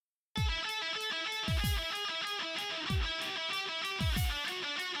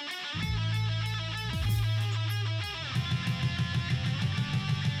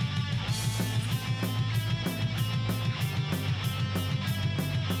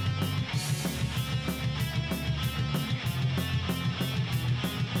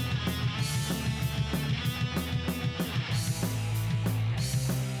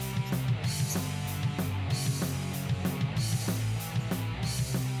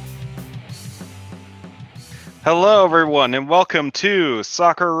Hello, everyone, and welcome to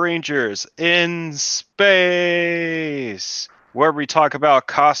Sakura Rangers in Space, where we talk about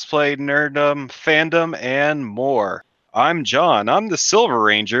cosplay, nerddom, fandom, and more. I'm John. I'm the Silver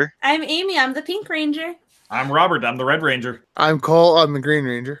Ranger. I'm Amy. I'm the Pink Ranger. I'm Robert. I'm the Red Ranger. I'm Cole. I'm the Green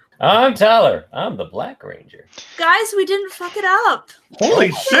Ranger. I'm Tyler. I'm the Black Ranger. Guys, we didn't fuck it up.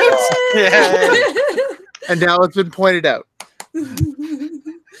 Holy shit! And now it's been pointed out.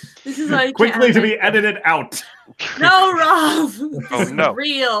 This is like Quickly to be edited out. No, Rob. Oh, no.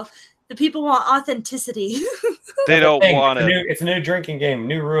 Real. The people want authenticity. They don't want it. It's a new drinking game,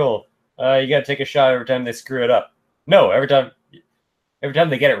 new rule. You gotta take a shot every time they screw it up. No, every time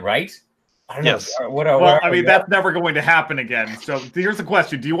they get it right. I don't Yes. know. That's never going to happen again. So here's the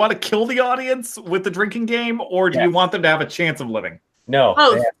question: do you want to kill the audience with the drinking game, or do you want them to have a chance of living? No,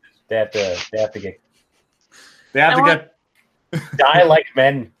 Both. they have to die like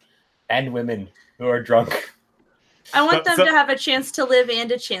men and women who are drunk. I want them to have a chance to live and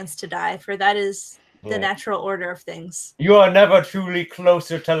a chance to die, for that is the natural order of things. You are never truly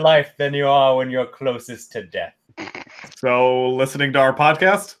closer to life than you are when you're closest to death. So listening to our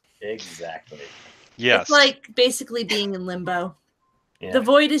podcast. Exactly. Yes. It's like basically being in limbo. Yeah. The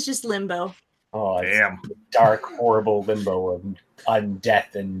void is just limbo. Oh, it's Damn. dark, horrible limbo of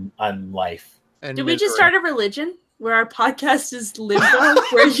undeath and unlife. And Did we just misery. start a religion where our podcast is limbo,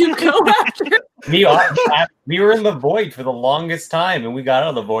 where you go after? We were in the void for the longest time, and we got out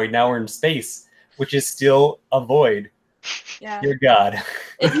of the void. Now we're in space, which is still a void. Yeah. Dear God.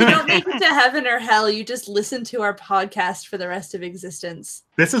 If you don't make it to heaven or hell, you just listen to our podcast for the rest of existence.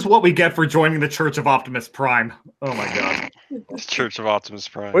 This is what we get for joining the Church of Optimus Prime. Oh my god. Church of Optimus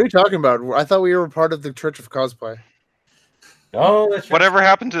Prime. What are you talking about? I thought we were part of the Church of Cosplay. Oh, that's right. Whatever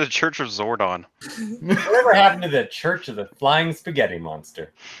happened to the Church of Zordon? Whatever happened to the Church of the Flying Spaghetti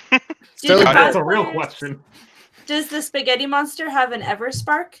Monster? Still, That's a real question. Does the spaghetti monster have an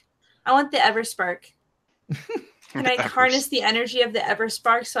Everspark? I want the Everspark. Can I harness the energy of the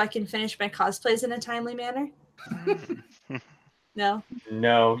Everspark so I can finish my cosplays in a timely manner? No.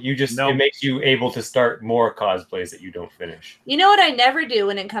 No, it makes you able to start more cosplays that you don't finish. You know what I never do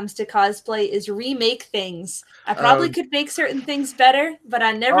when it comes to cosplay is remake things. I probably could make certain things better, but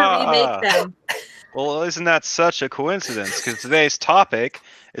I never remake them. Well, isn't that such a coincidence? Because today's topic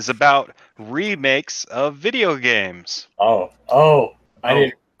is about remakes of video games. I thought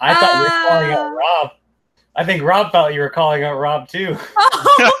you were calling out Rob. I think Rob thought you were calling out Rob too. For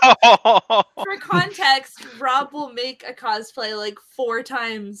context, Rob will make a cosplay like 4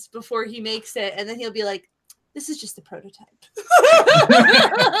 times before he makes it, and then he'll be like, "This is just the prototype."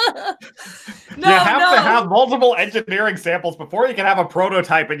 You have to have multiple engineering samples before you can have a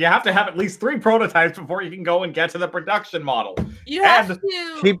prototype, and you have to have at least 3 prototypes before you can go and get to the production model. You have to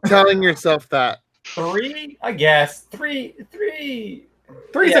keep telling yourself that. 3, I guess. 3.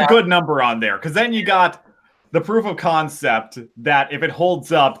 3's a good number on there, because then you got the proof of concept that if it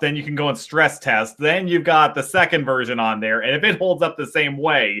holds up, then you can go and stress test. Then you've got the second version on there. And if it holds up the same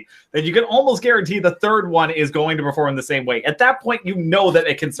way, then you can almost guarantee the third one is going to perform the same way. At that point, you know that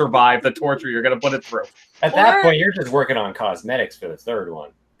it can survive the torture you're going to put it through. At that point, you're just working on cosmetics for the third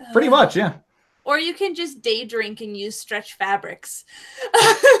one. Pretty much, yeah. Or you can just day drink and use stretch fabrics.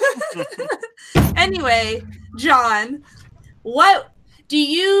 Anyway, John, what do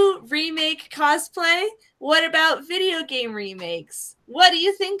you remake cosplay? What about video game remakes? What do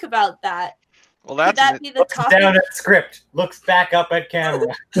you think about that? Well, Could that be the Looks topic? down at script, looks back up at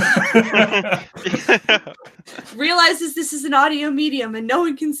camera. Realizes this is an audio medium and no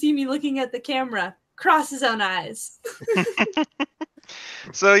one can see me looking at the camera. Cross his own eyes.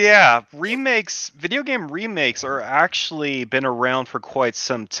 So yeah, video game remakes are actually been around for quite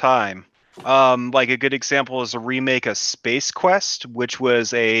some time. Like a good example is a remake of Space Quest, which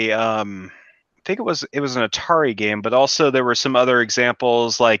was I think it was an Atari game, but also there were some other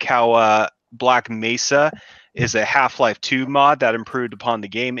examples like how Black Mesa is a Half-Life 2 mod that improved upon the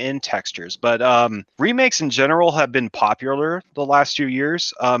game in textures. But remakes in general have been popular the last few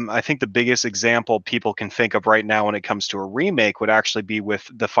years. I think the biggest example people can think of right now when it comes to a remake would actually be with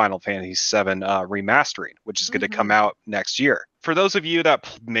the Final Fantasy VII remastering, which is going to come out next year. For those of you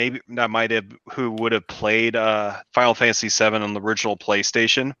who would have played Final Fantasy VII on the original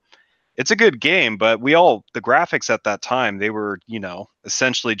PlayStation, it's a good game, but the graphics at that time, they were,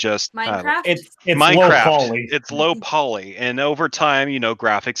 essentially just Minecraft? It's Minecraft. low poly. It's low poly. And over time,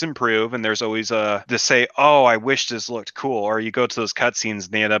 graphics improve, and there's always to say, oh, I wish this looked cool. Or you go to those cutscenes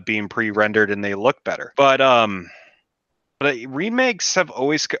and they end up being pre-rendered and they look better. But remakes and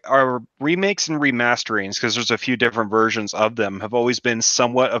remasterings, because there's a few different versions of them, have always been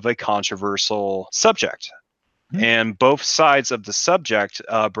somewhat of a controversial subject. And both sides of the subject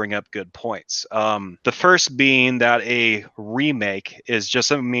bring up good points. The first being that a remake is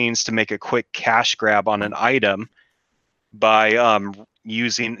just a means to make a quick cash grab on an item by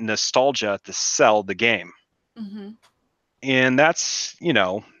using nostalgia to sell the game. Mm-hmm. And that's,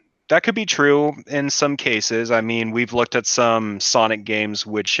 that could be true in some cases. I mean, we've looked at some Sonic games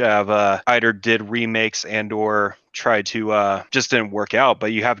which have either did remakes and or tried to just didn't work out.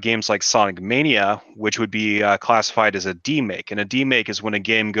 But you have games like Sonic Mania, which would be classified as a demake. And a demake is when a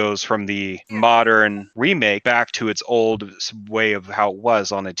game goes from the modern remake back to its old way of how it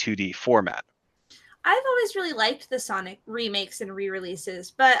was on a 2D format. I've always really liked the Sonic remakes and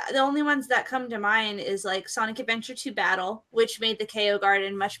re-releases, but the only ones that come to mind is like Sonic Adventure 2 Battle, which made the KO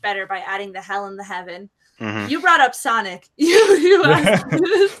Garden much better by adding the Hell and the Heaven. Mm-hmm. You brought up Sonic. You asked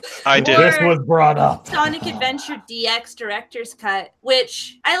this. I did. This was brought up. Sonic Adventure DX Director's Cut,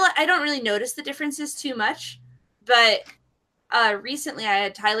 which I don't really notice the differences too much, but recently I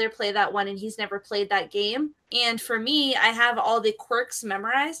had Tyler play that one and he's never played that game. And for me, I have all the quirks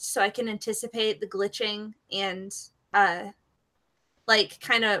memorized so I can anticipate the glitching and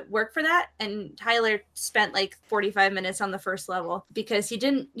kind of work for that. And Tyler spent like 45 minutes on the first level because he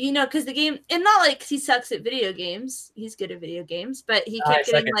didn't, because the game, and not like he sucks at video games. He's good at video games, but he kept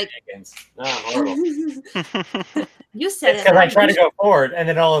getting like... You said it. Because I try to go forward, and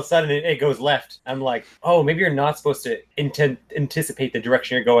then all of a sudden it goes left. I'm like, oh, maybe you're not supposed to anticipate the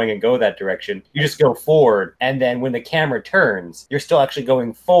direction you're going and go that direction. You just go forward, and then when the camera turns, you're still actually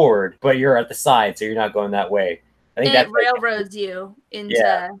going forward, but you're at the side, so you're not going that way. I think and it railroads you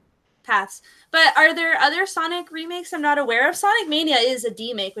into paths. But are there other Sonic remakes I'm not aware of? Sonic Mania is a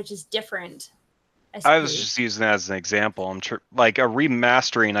demake, which is different. I was just using that as an example. Like a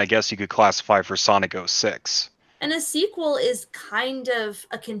remastering, I guess you could classify for Sonic 06. And a sequel is kind of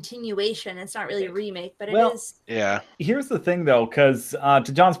a continuation. It's not really a remake, but it is. Yeah. Here's the thing, though, because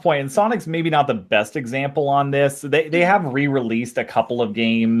to John's point, and Sonic's maybe not the best example on this. They have re-released a couple of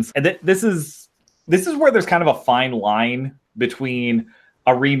games, and this is where there's kind of a fine line between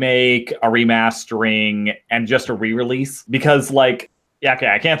a remake, a remastering, and just a re-release. Because,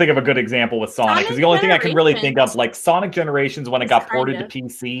 I can't think of a good example with Sonic, because the only thing I can really think of, like Sonic Generations, when it got ported to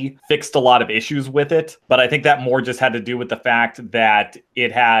PC, fixed a lot of issues with it. But I think that more just had to do with the fact that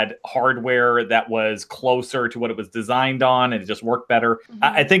it had hardware that was closer to what it was designed on, and it just worked better. Mm-hmm.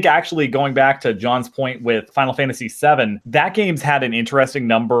 I think actually going back to John's point with Final Fantasy VII, that game's had an interesting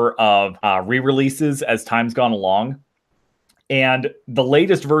number of re-releases as time's gone along. And the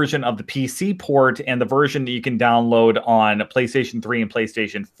latest version of the PC port and the version that you can download on PlayStation 3 and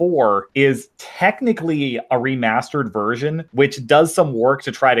PlayStation 4 is technically a remastered version, which does some work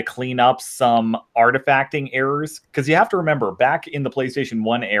to try to clean up some artifacting errors. Because you have to remember, back in the PlayStation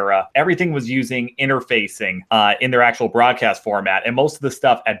 1 era, everything was using interfacing in their actual broadcast format. And most of the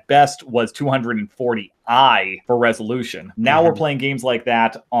stuff at best was 240i for resolution. Now we're playing games like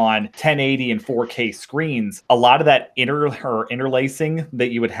that on 1080 and 4K screens. A lot of that interlacing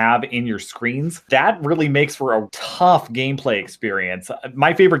that you would have in your screens, that really makes for a tough gameplay experience.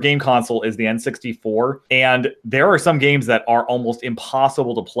 My favorite game console is the N64, and there are some games that are almost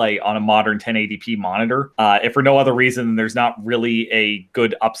impossible to play on a modern 1080p monitor. If for no other reason than there's not really a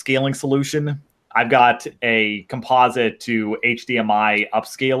good upscaling solution. I've got a composite to HDMI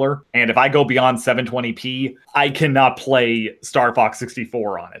upscaler, and if I go beyond 720p, I cannot play Star Fox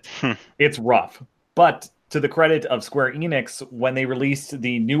 64 on it. It's rough. But to the credit of Square Enix, when they released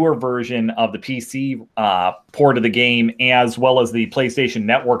the newer version of the PC port of the game, as well as the PlayStation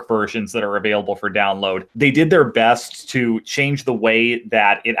Network versions that are available for download, they did their best to change the way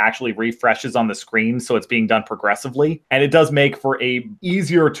that it actually refreshes on the screen, so it's being done progressively. And it does make for a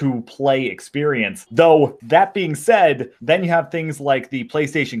easier to play experience. Though, that being said, then you have things like the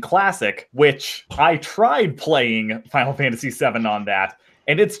PlayStation Classic, which I tried playing Final Fantasy VII on that.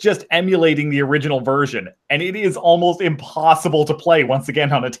 And it's just emulating the original version. And it is almost impossible to play, once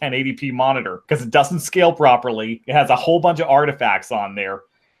again, on a 1080p monitor, because it doesn't scale properly. It has a whole bunch of artifacts on there.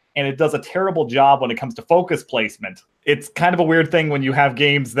 And it does a terrible job when it comes to focus placement. It's kind of a weird thing when you have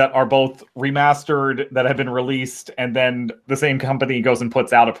games that are both remastered, that have been released, and then the same company goes and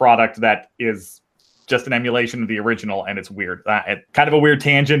puts out a product that is just an emulation of the original, and it's weird. Kind of a weird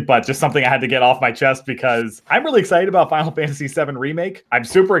tangent, but just something I had to get off my chest because I'm really excited about Final Fantasy VII Remake. I'm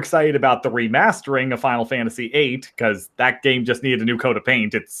super excited about the remastering of Final Fantasy VIII because that game just needed a new coat of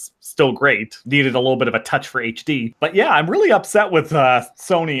paint. It's still great. Needed a little bit of a touch for HD. But yeah, I'm really upset with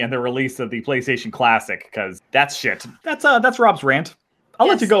Sony and the release of the PlayStation Classic because that's shit. That's Rob's rant. I'll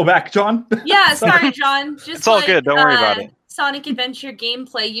let you go back, John. Yeah, sorry, John. Just It's all good. Don't worry about it. Sonic Adventure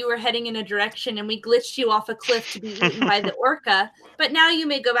gameplay, you were heading in a direction and we glitched you off a cliff to be eaten by the orca, but now you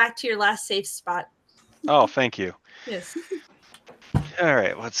may go back to your last safe spot. Oh, thank you. Yes. All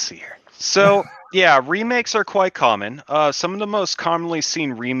right, let's see here. So, yeah, remakes are quite common. Some of the most commonly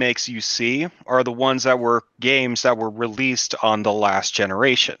seen remakes you see are the ones that were games that were released on the last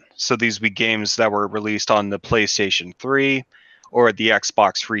generation. So these would be games that were released on the PlayStation 3 or the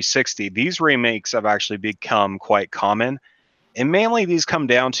Xbox 360. These remakes have actually become quite common. And mainly these come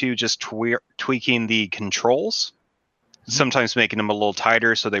down to just tweaking the controls, sometimes making them a little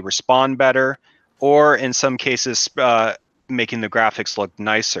tighter so they respond better, or in some cases making the graphics look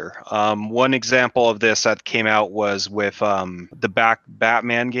nicer. One example of this that came out was with the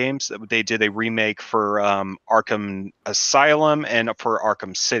Batman games. They did a remake for Arkham Asylum and for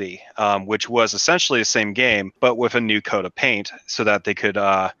Arkham City, which was essentially the same game, but with a new coat of paint so that they could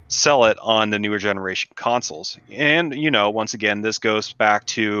sell it on the newer generation consoles. And, once again, this goes back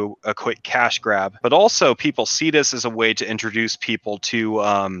to a quick cash grab, but also people see this as a way to introduce people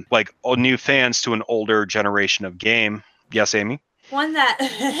to new fans to an older generation of game. Yes, Amy? One that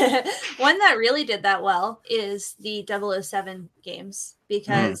really did that well is the 007 games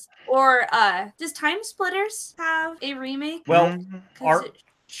because does Time Splitters have a remake? Well,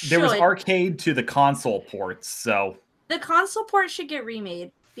 there was arcade to the console ports, so the console port should get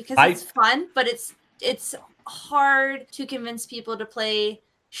remade because it's fun, but it's hard to convince people to play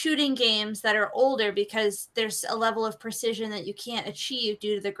shooting games that are older because there's a level of precision that you can't achieve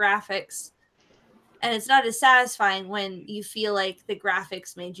due to the graphics. And it's not as satisfying when you feel like the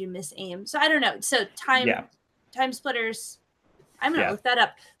graphics made you miss aim. So I don't know. So Time Splitters, I'm going to look that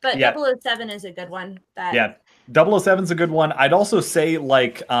up. But 007 is a good one. 007 is a good one. I'd also say,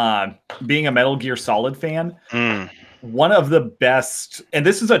 being a Metal Gear Solid fan, one of the best, and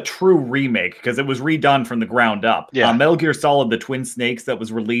this is a true remake because it was redone from the ground up. Metal Gear Solid, the Twin Snakes that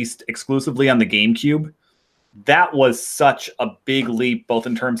was released exclusively on the GameCube. That was such a big leap, both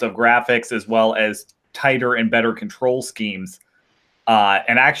in terms of graphics as well as tighter and better control schemes.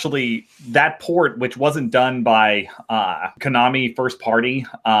 And actually, that port, which wasn't done by Konami first party,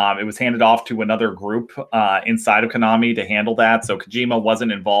 it was handed off to another group inside of Konami to handle that. So Kojima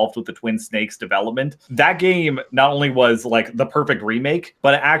wasn't involved with the Twin Snakes development. That game not only was the perfect remake,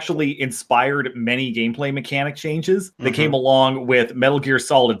 but it actually inspired many gameplay mechanic changes that came along with Metal Gear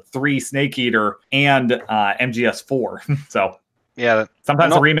Solid 3 Snake Eater and MGS4. So yeah,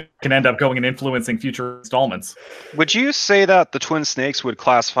 sometimes a remake can end up going and influencing future installments. Would you say that the Twin Snakes would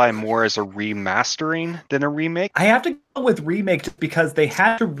classify more as a remastering than a remake? I have to go with remake just because they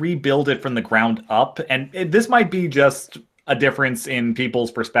had to rebuild it from the ground up. And this might be just a difference in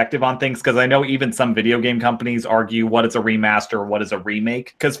people's perspective on things, because I know even some video game companies argue what is a remaster, what is a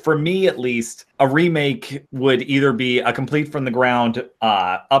remake. Because for me, at least, a remake would either be a complete from the ground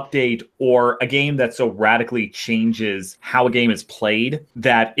update or a game that so radically changes how a game is played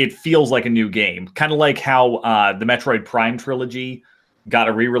that it feels like a new game. Kind of like how the Metroid Prime trilogy got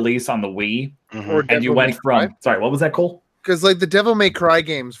a re-release on the Wii. And you went from... Sorry, what was that, Cole? Because like the Devil May Cry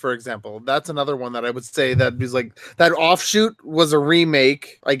games, for example, that's another one that I would say that was like that offshoot was a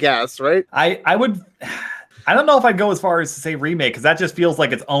remake, I guess, right? I don't know if I'd go as far as to say remake, because that just feels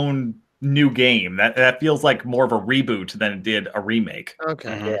like its own new game. That feels like more of a reboot than it did a remake.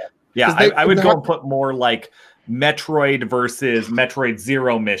 Okay. Yeah, I would go and put more like Metroid versus Metroid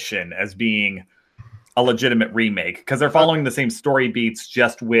Zero Mission as being a legitimate remake, because they're following the same story beats,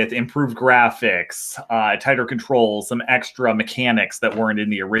 just with improved graphics, tighter controls, some extra mechanics that weren't in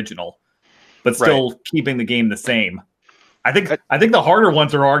the original, but still keeping the game the same. I think the harder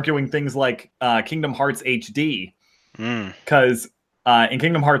ones are arguing things like Kingdom Hearts HD, because in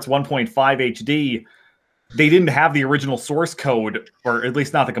Kingdom Hearts 1.5 HD, they didn't have the original source code, or at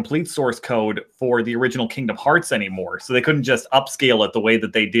least not the complete source code for the original Kingdom Hearts anymore. So they couldn't just upscale it the way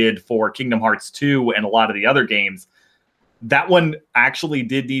that they did for Kingdom Hearts 2 and a lot of the other games. That one actually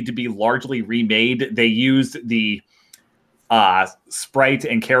did need to be largely remade. They used the sprite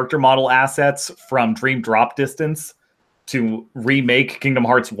and character model assets from Dream Drop Distance to remake Kingdom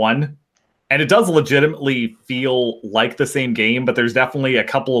Hearts 1. And it does legitimately feel like the same game, but there's definitely a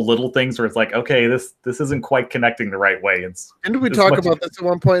couple of little things where it's like, okay, this isn't quite connecting the right way. And did we talk about this at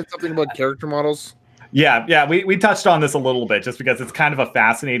one point? Something about character models? Yeah, we touched on this a little bit just because it's kind of a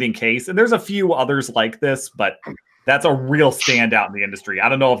fascinating case. And there's a few others like this, but that's a real standout in the industry. I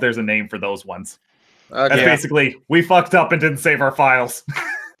don't know if there's a name for those ones. That's basically, we fucked up and didn't save our files.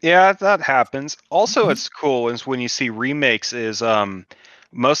 Yeah, that happens. Also, it's cool is when you see remakes is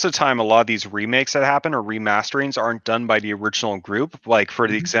most of the time, a lot of these remakes that happen or remasterings aren't done by the original group. Like for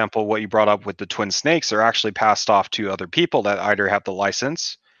the example, what you brought up with the Twin Snakes, they're actually passed off to other people that either have the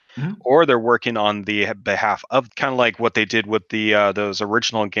license or they're working on the behalf of, kind of like what they did with the those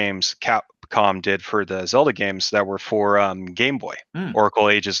original games Capcom did for the Zelda games that were for Game Boy. Oracle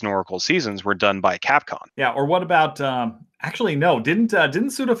Ages and Oracle Seasons were done by Capcom. Yeah, or what about actually no, didn't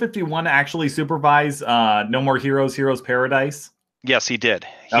Suda51 actually supervise No More Heroes, Heroes Paradise? Yes, he did.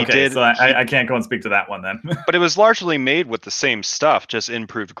 So I can't go and speak to that one then. But it was largely made with the same stuff, just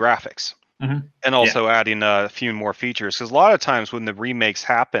improved graphics. And also adding a few more features. Because a lot of times when the remakes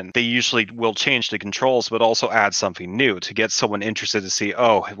happen, they usually will change the controls, but also add something new to get someone interested to see,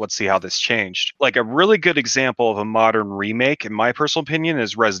 oh, let's see how this changed. Like a really good example of a modern remake, in my personal opinion,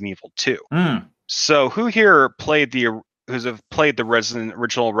 is Resident Evil 2. So who here played the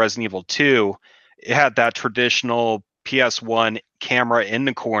original Resident Evil 2? It had that traditional PS1 camera in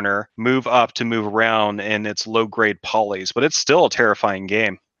the corner, move up to move around, and it's low-grade polys, but it's still a terrifying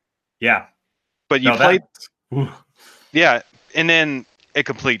game. Yeah. But you played... Yeah, and then a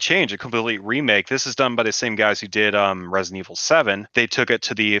complete change, a complete remake. This is done by the same guys who did Resident Evil 7. They took it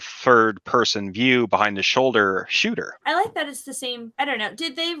to the third-person view, behind-the-shoulder shooter. I like that it's the same... I don't know.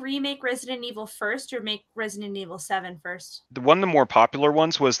 Did they remake Resident Evil first or make Resident Evil 7 first? One of the more popular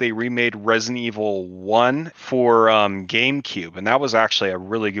ones was they remade Resident Evil 1 for GameCube, and that was actually a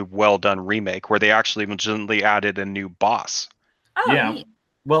really good, well-done remake where they actually legitimately added a new boss. Oh, yeah. neat.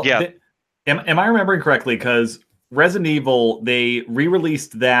 Well, yeah. Am I remembering correctly? Because Resident Evil, they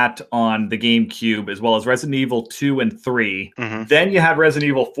re-released that on the GameCube, as well as Resident Evil 2 and 3. Then you had Resident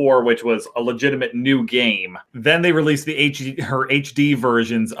Evil 4, which was a legitimate new game. Then they released the HD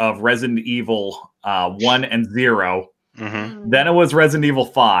versions of Resident Evil 1 and 0. Then it was Resident Evil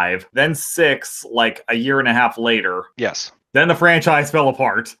 5. Then 6, like a year and a half later. Yes. Then the franchise fell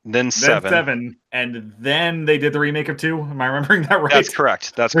apart. Then 7. And then they did the remake of 2. Am I remembering that right? That's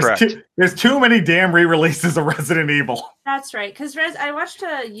correct. There's too many damn re-releases of Resident Evil. That's right. Because I watched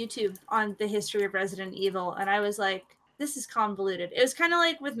a YouTube on the history of Resident Evil, and I was like, this is convoluted. It was kind of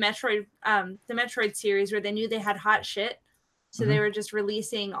like with Metroid, the Metroid series, where they knew they had hot shit. So they were just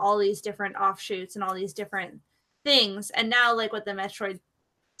releasing all these different offshoots and all these different things. And now, like what the Metroid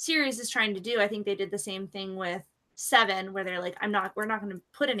series is trying to do, I think they did the same thing with 7, where they're like, we're not going to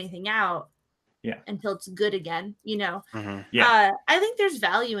put anything out until it's good again, you know. I think there's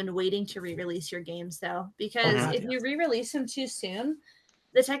value in waiting to re-release your games, though, because if you re-release them too soon,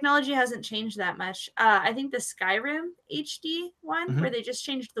 the technology hasn't changed that much. I think the Skyrim HD one, where they just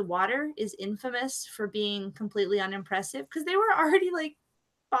changed the water, is infamous for being completely unimpressive because they were already like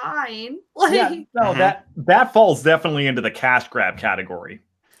fine. That falls definitely into the cash grab category.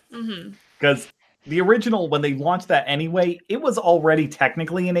 Because the original, when they launched that anyway, it was already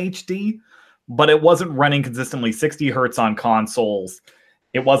technically in HD, but it wasn't running consistently 60 hertz on consoles.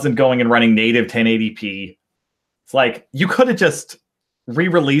 It wasn't going and running native 1080p. It's like, you could have just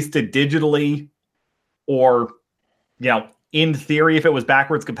re-released it digitally, or, in theory, if it was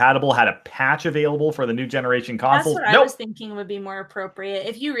backwards compatible, had a patch available for the new generation consoles. That's what I was thinking would be more appropriate.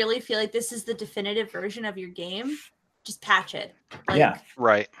 If you really feel like this is the definitive version of your game, just patch it.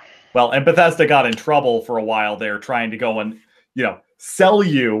 Right. Well, and Bethesda got in trouble for a while there trying to go and, sell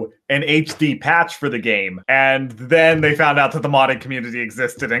you an HD patch for the game. And then they found out that the modding community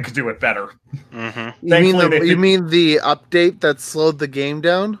existed and could do it better. You mean the update that slowed the game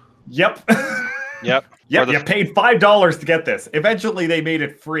down? Yep. Yep. Yep, you paid $5 to get this. Eventually, they made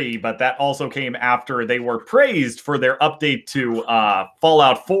it free, but that also came after they were praised for their update to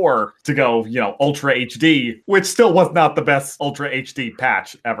Fallout 4 to go, Ultra HD, which still was not the best Ultra HD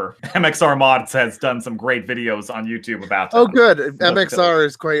patch ever. MXR Mods has done some great videos on YouTube about it. Oh, good. MXR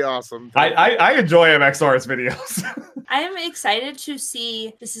is quite awesome. I enjoy MXR's videos. I am excited to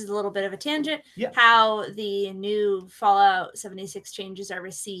see, this is a little bit of a tangent, how the new Fallout 76 changes are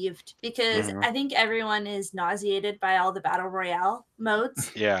received, because I think everyone is nauseated by all the battle royale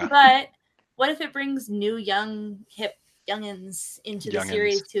modes. Yeah. But what if it brings new hip youngins into the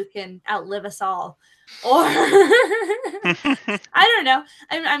series who can outlive us all? Or I don't know.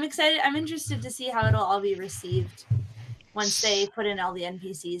 I'm excited. I'm interested to see how it'll all be received once they put in all the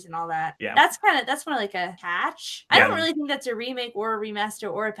NPCs and all that. Yeah. That's more like a patch. I don't really think that's a remake or a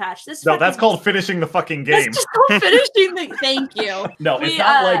remaster or a patch. That's called finishing the fucking game. That's just called finishing the thank you. No, it's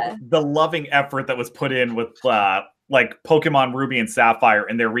not like the loving effort that was put in with like Pokemon Ruby and Sapphire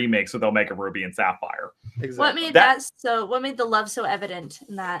and their remakes with Omega Ruby and Sapphire. Exactly. What made the love so evident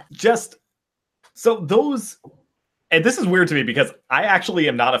in that? So those, and this is weird to me because I actually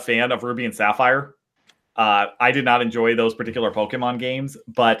am not a fan of Ruby and Sapphire. I did not enjoy those particular Pokemon games,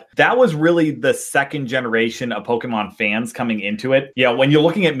 but that was really the second generation of Pokemon fans coming into it. Yeah, when you're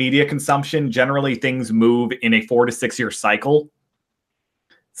looking at media consumption, generally things move in a 4 to 6 year cycle.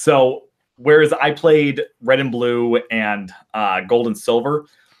 So whereas I played Red and Blue and Gold and Silver,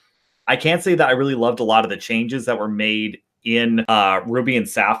 I can't say that I really loved a lot of the changes that were made in Ruby and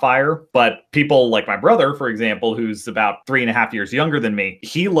Sapphire, but people like my brother, for example, who's about 3.5 years younger than me,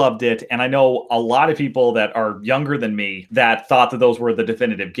 he loved it. And I know a lot of people that are younger than me that thought that those were the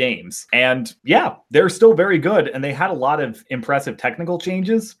definitive games. And yeah, they're still very good. And they had a lot of impressive technical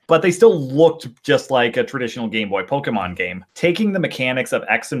changes, but they still looked just like a traditional Game Boy Pokemon game. Taking the mechanics of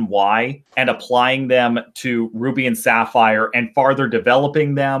X and Y and applying them to Ruby and Sapphire and farther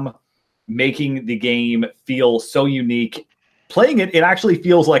developing them, making the game feel so unique. Playing it, it actually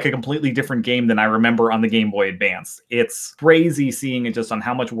feels like a completely different game than I remember on the Game Boy Advance. It's crazy seeing it just on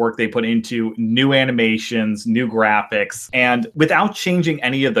how much work they put into new animations, new graphics, and without changing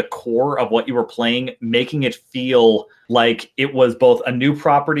any of the core of what you were playing, making it feel like it was both a new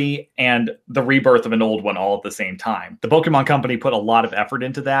property and the rebirth of an old one all at the same time. The Pokemon Company put a lot of effort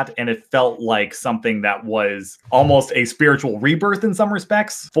into that, and it felt like something that was almost a spiritual rebirth in some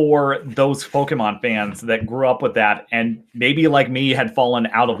respects for those Pokemon fans that grew up with that and maybe like me had fallen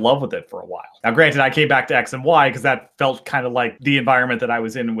out of love with it for a while. Now, granted, I came back to X and Y because that felt kind of like the environment that I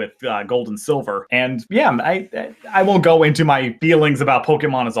was in with Gold and Silver. And yeah, I won't go into my feelings about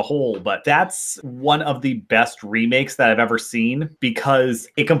Pokemon as a whole, but that's one of the best remakes that I've ever seen because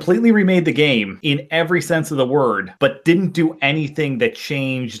it completely remade the game in every sense of the word, but didn't do anything that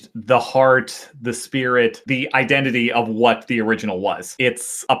changed the heart, the spirit, the identity of what the original was.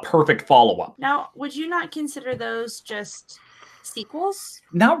 It's a perfect follow-up. Now, would you not consider those just sequels?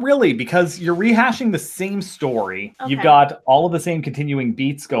 Not really, because you're rehashing the same story. Okay. You've got all of the same continuing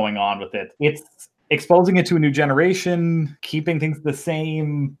beats going on with it. It's exposing it to a new generation, keeping things the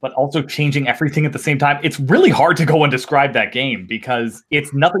same, but also changing everything at the same time. It's really hard to go and describe that game because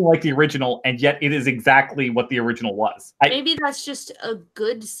it's nothing like the original, and yet it is exactly what the original was. Maybe that's just a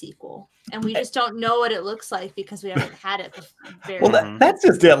good sequel, and we just don't know what it looks like because we haven't had it very Well, that's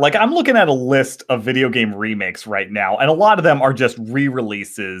just it. Like, I'm looking at a list of video game remakes right now, and a lot of them are just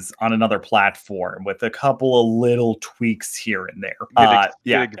re-releases on another platform with a couple of little tweaks here and there.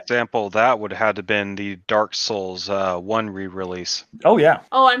 Good example of that would have to been the Dark Souls 1 re-release. Oh, yeah.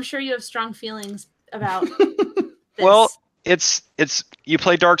 Oh, I'm sure you have strong feelings about this. Well, it's you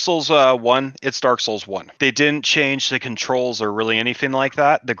play Dark Souls 1, it's Dark Souls 1. They didn't change the controls or really anything like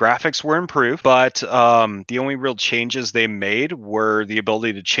that. The graphics were improved, but the only real changes they made were the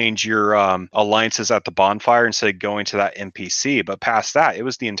ability to change your alliances at the bonfire instead of going to that NPC. But past that, it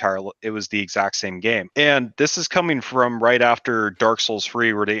was the exact same game. And this is coming from right after Dark Souls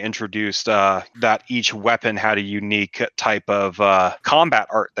 3, where they introduced that each weapon had a unique type of combat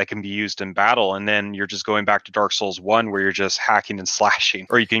art that can be used in battle. And then you're just going back to Dark Souls 1, where you're just hacking and slashing,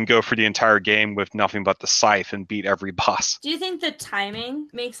 or you can go for the entire game with nothing but the scythe and beat every boss. Do you think the timing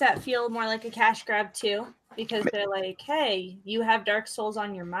makes that feel more like a cash grab too? Because they're like, hey, you have Dark Souls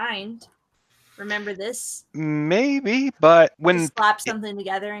on your mind. Remember this? Maybe, but when just slap something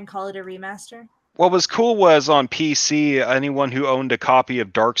together and call it a remaster. What was cool was on PC, anyone who owned a copy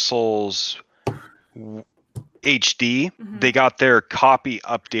of Dark Souls HD, they got their copy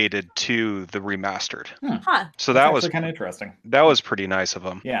updated to the remastered. So that was kind of interesting. That was pretty nice of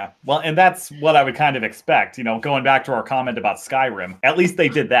them. Yeah. Well, and that's what I would kind of expect, you know, going back to our comment about Skyrim. At least they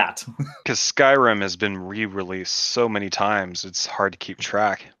did that. Because Skyrim has been re-released so many times, it's hard to keep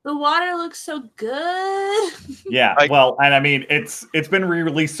track. The water looks so good. Yeah. Well, and I mean, it's been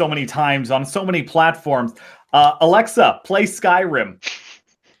re-released so many times on so many platforms. Alexa, play Skyrim.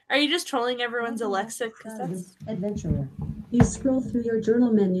 Are you just trolling everyone's Alexa? Because that's adventurer. You scroll through your journal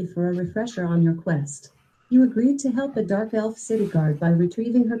menu for a refresher on your quest. You agreed to help a dark elf city guard by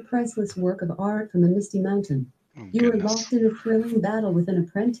retrieving her priceless work of art from the Misty Mountain. You were locked in a thrilling battle with an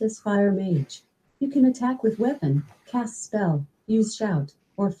apprentice fire mage. You can attack with weapon, cast spell, use shout,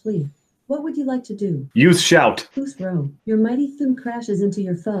 or flee. What would you like to do? Use shout. Goose row. Your mighty thumb crashes into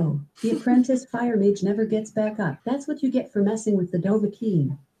your foe. The apprentice fire mage never gets back up. That's what you get for messing with the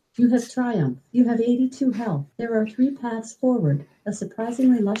Dovahkiin. You have triumph. You have 82 health. There are 3 paths forward. A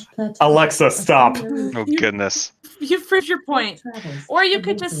surprisingly lush plateau. Alexa, stop. Oh goodness. You've proved your point. Or you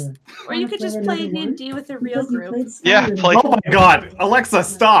could just play D&D with a real group. Yeah, play. Oh my god. Alexa,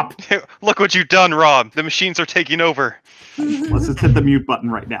 stop. Look what you've done, Rob. The machines are taking over. Let's just hit the mute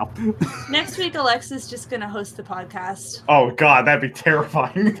button right now. Next week, Alexa's just going to host the podcast. Oh god, that'd be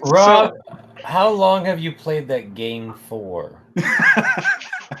terrifying. Rob, how long have you played that game for?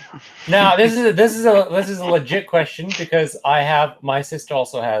 Now this is a legit question because my sister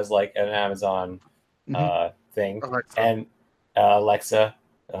also has like an Amazon thing, Alexa. and Alexa,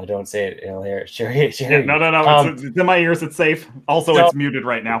 don't say it. It'll hear it. She'll hear you. No. It's in my ears. It's safe. Also, So- it's muted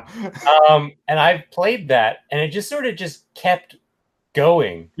right now. And I've played that, and it just sort of kept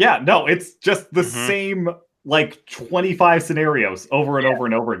going. Yeah, no, it's just the same like 25 scenarios over and over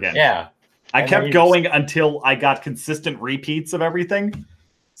and over again. Yeah. I And kept then going until I got consistent repeats of everything.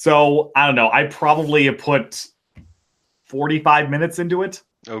 So I don't know. I probably have put 45 minutes into it.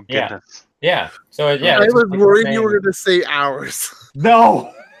 Oh Yeah. goodness. Yeah. So I it's was like worried the you were same. going to say hours.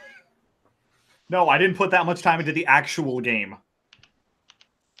 No, I didn't put that much time into the actual game.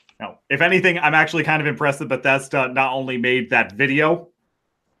 No, if anything, I'm actually kind of impressed that Bethesda not only made that video,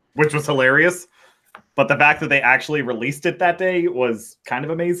 which was hilarious, but the fact that they actually released it that day was kind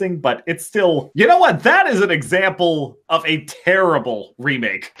of amazing. But it's still, you know what? That is an example of a terrible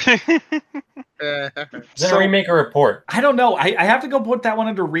remake. Is that a remake or report? I don't know. I have to go put that one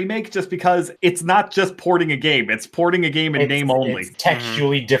under remake just because it's not just porting a game. It's porting a game in name only. It's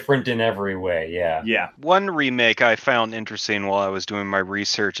textually different in every way. Yeah. Yeah. One remake I found interesting while I was doing my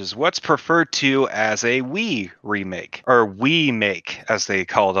research is what's referred to as a Wii remake, or Wiimake, as they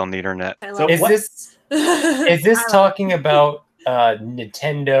call it on the internet. I So love Is what- this talking about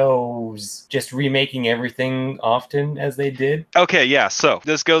Nintendo's just remaking everything often as they did? Okay, yeah, so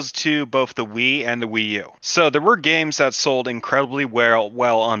this goes to both the Wii and the Wii U. So there were games that sold incredibly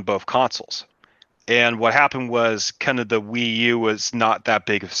well on both consoles. And what happened was kind of the Wii U was not that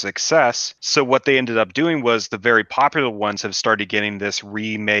big of a success. So what they ended up doing was the very popular ones have started getting this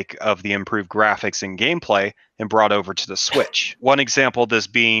remake of the improved graphics and gameplay and brought over to the Switch. One example of this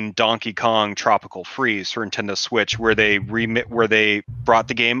being Donkey Kong Tropical Freeze for Nintendo Switch, where they brought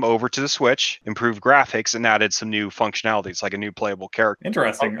the game over to the Switch, improved graphics, and added some new functionalities like a new playable character.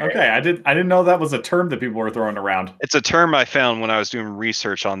 Interesting. Okay, I didn't know that was a term that people were throwing around. It's a term I found when I was doing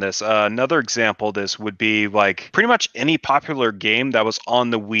research on this. Another example of this would be like pretty much any popular game that was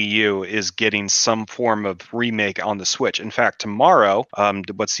on the Wii U is getting some form of remake on the Switch. In fact, tomorrow,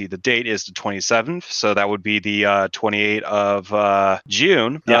 the date is the 27th, so that would be the 28th of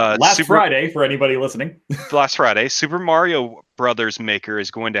June. Yeah, last Friday for anybody listening. Last Friday, Super Mario Brothers Maker is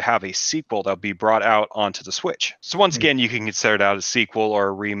going to have a sequel that'll be brought out onto the Switch. So once again, you can consider that a sequel or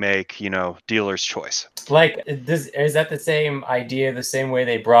a remake, dealer's choice. Like, is that the same idea, the same way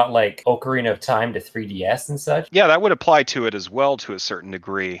they brought like Ocarina of Time to 3DS and such? Yeah, that would apply to it as well to a certain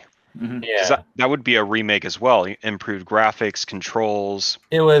degree. Mm-hmm. Yeah. That would be a remake as well. Improved graphics, controls.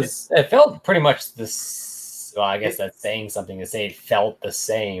 It felt pretty much this. Well, I guess that's saying something to say it felt the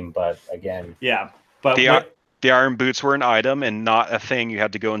same, but again. Yeah, but the iron boots were an item and not a thing you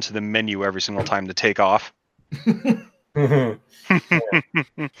had to go into the menu every single time to take off. Does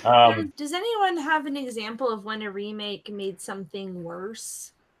anyone have an example of when a remake made something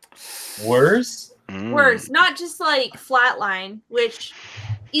worse? Worse? Worse, not just like Flatline, which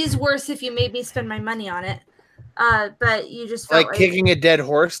is worse if you made me spend my money on it. But you just felt Like kicking a dead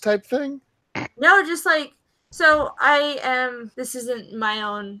horse type thing? No, just like. So this isn't my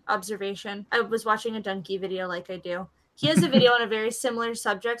own observation. I was watching a Donkey video like I do. He has a video on a very similar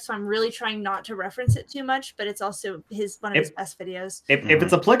subject, so I'm really trying not to reference it too much, but it's also one of his best videos. If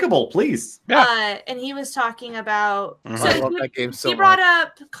it's applicable, please. Yeah. And he was talking about... So I love that game so he brought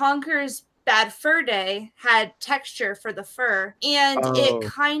up Conker's Bad Fur Day had texture for the fur, and it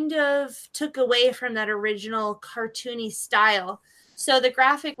kind of took away from that original cartoony style. So the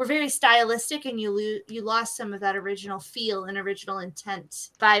graphics were very stylistic, and you lost some of that original feel and original intent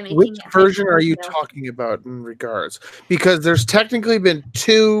by making Which it version are you hyper-real. talking about in regards? Because there's technically been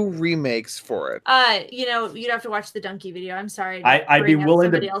 2 remakes for it. You'd have to watch the Donkey video. I'm sorry. I'd be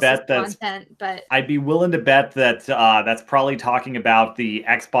willing to bet that but I'd be willing to bet that that's probably talking about the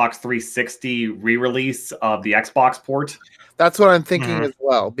Xbox 360 re-release of the Xbox port. That's what I'm thinking as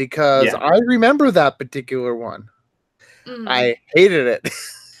well, because I remember that particular one. I hated it.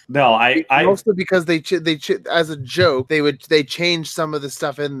 No, I mostly because they as a joke they changed some of the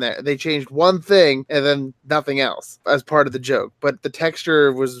stuff in there. They changed one thing and then nothing else as part of the joke. But the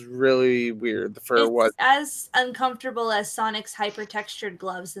texture was really weird. The fur was as uncomfortable as Sonic's hyper textured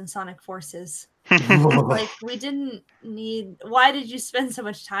gloves in Sonic Forces. Like, we didn't need. Why did you spend so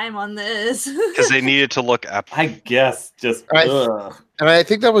much time on this? Because they needed to look up. I guess just. And I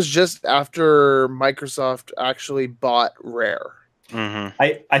think that was just after Microsoft actually bought Rare.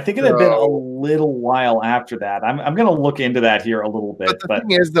 I think it had been a little while after that. I'm going to look into that here a little bit. But the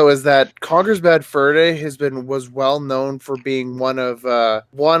thing is, though, is that Conker's Bad Fur Day was well known for being one of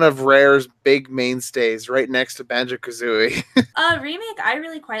Rare's big mainstays, right next to Banjo-Kazooie. A remake I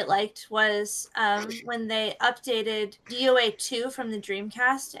really quite liked was when they updated DOA 2 from the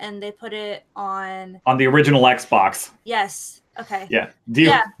Dreamcast and they put it on the original Xbox. Yes. Okay. Yeah.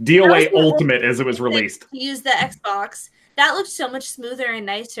 Yeah. DOA Ultimate as it was released. To use the Xbox. That looked so much smoother and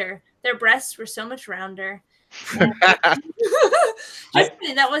nicer. Their breasts were so much rounder. Just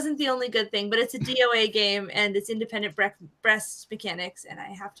kidding, that wasn't the only good thing, but it's a DOA game and it's independent breast mechanics, and I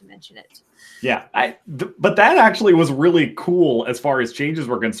have to mention it. Yeah, but that actually was really cool as far as changes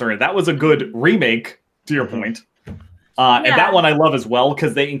were concerned. That was a good remake, to your point. And that one I love as well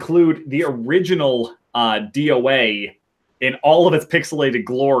because they include the original DOA in all of its pixelated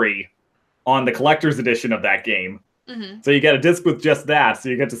glory on the collector's edition of that game. So you get a disc with just that, so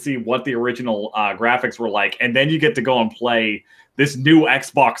you get to see what the original graphics were like, and then you get to go and play this new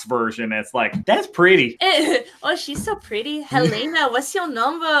Xbox version. It's like, that's pretty. Oh, she's so pretty. Helena, what's your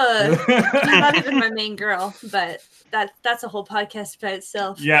number? She's not even my main girl, but that's a whole podcast by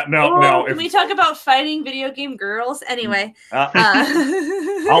itself. Yeah, no. Can we talk about fighting video game girls? Anyway. I'll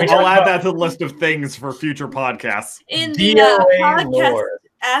add that to the list of things for future podcasts. In the podcast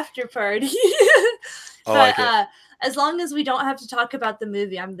after party. As long as we don't have to talk about the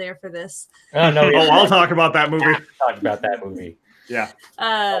movie, I'm there for this. Oh no! I'll talk about that movie. Talk about that movie. Yeah.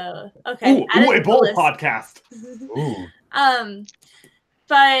 Okay. Ooh, a bold podcast. Ooh.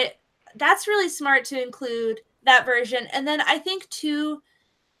 But that's really smart to include that version, and then I think too.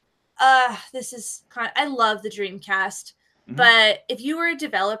 This is I love the Dreamcast, but if you were a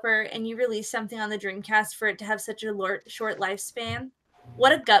developer and you released something on the Dreamcast for it to have such a short lifespan.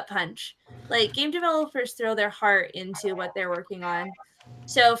 What a gut punch. Like, game developers throw their heart into what they're working on.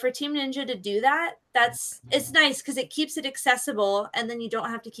 So for Team Ninja to do that, it's nice because it keeps it accessible and then you don't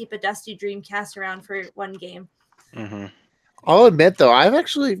have to keep a dusty Dreamcast around for one game. I'll admit, though, I've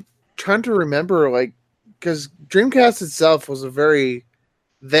actually trying to remember, like, because Dreamcast itself was a very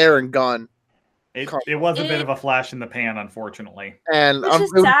there and gone. It was a bit of a flash in the pan, unfortunately. And which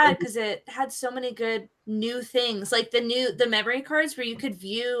is sad because it had so many good new things, like the memory cards where you could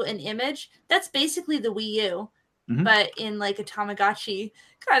view an image. That's basically the Wii U, but in like a Tamagotchi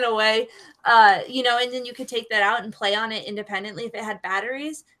kind of way. And then you could take that out and play on it independently if it had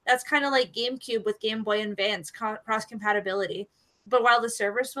batteries. That's kind of like GameCube with Game Boy Advance cross compatibility. But while the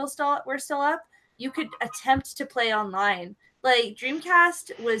servers were still up, you could attempt to play online. Like,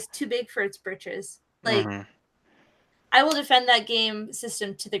 Dreamcast was too big for its britches. Like, I will defend that game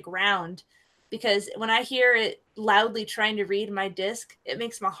system to the ground because when I hear it loudly trying to read my disc, it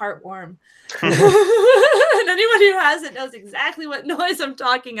makes my heart warm. And anyone who has it knows exactly what noise I'm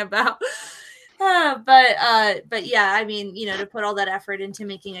talking about. But yeah, I mean, to put all that effort into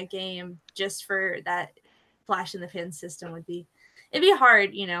making a game just for that flash in the pan system it'd be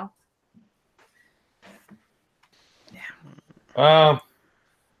hard,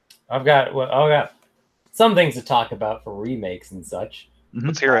 I've got some things to talk about for remakes and such.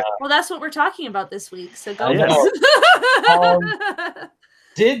 Let's hear it. Well, that's what we're talking about this week. So go.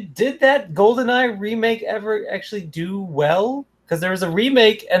 Did that GoldenEye remake ever actually do well? Because there was a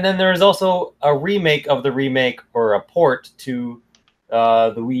remake, and then there was also a remake of the remake or a port to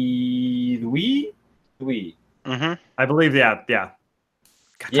the Wii. I believe, yeah. I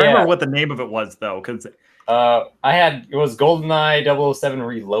can't remember what the name of it was though, because. It was GoldenEye 007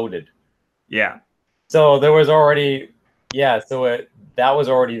 Reloaded. Yeah. So there was already, that was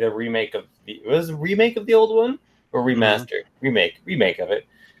already the remake of it was a remake of the old one or remastered remake of it,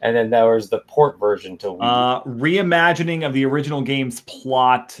 and then there was the port version to Wii. Reimagining of the original game's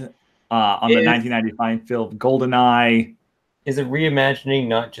plot on the 1995 film GoldenEye. Is it reimagining,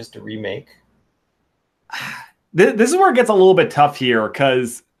 not just a remake? This is where it gets a little bit tough here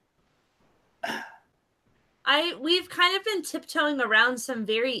because. We've kind of been tiptoeing around some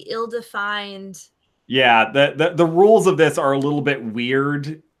very ill-defined. Yeah, the rules of this are a little bit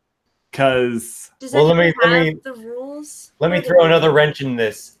weird because. Let me the rules. Let me throw another wrench in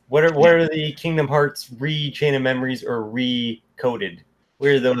this. What are the Kingdom Hearts Chain of Memories or Recoded?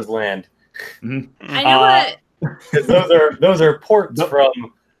 Where do those land? I know what. Because those are ports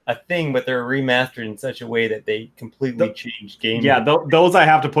from a thing, but they're remastered in such a way that they completely change game. Yeah, those I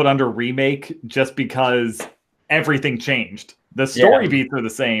have to put under remake just because everything changed. The story beats are the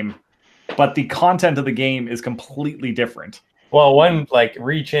same, but the content of the game is completely different. Well, one like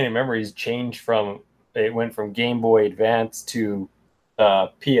Chain of Memories went from Game Boy Advance to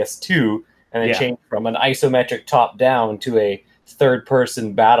PS2, and it changed from an isometric top down to a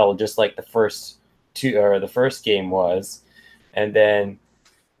third-person battle, just like the first game was, and then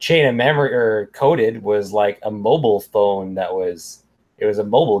Chain of Memory or Coded was like a mobile phone it was a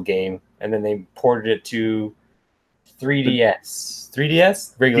mobile game, and then they ported it to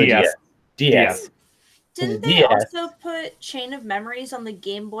 3DS, regular DS. Didn't they also put Chain of Memories on the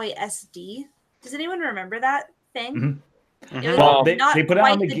Game Boy SD? Does anyone remember that thing? Mm-hmm. It was Well, not they put it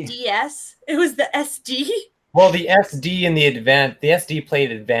quite on the DS. It was the SD. Well, the SD and the SD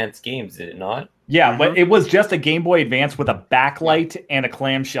played advanced games, did it not? Yeah, but it was just a Game Boy Advance with a backlight and a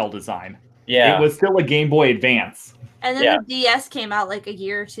clamshell design. Yeah. It was still a Game Boy Advance. And then the DS came out like a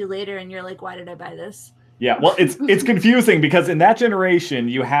year or two later, and you're like, why did I buy this? Yeah, well, it's confusing because in that generation,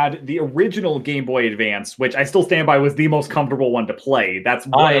 you had the original Game Boy Advance, which I still stand by was the most comfortable one to play. That's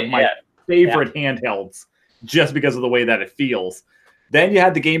one of my favorite handhelds, just because of the way that it feels. Then you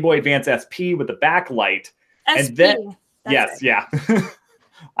had the Game Boy Advance SP with the backlight. SP. And then, yeah.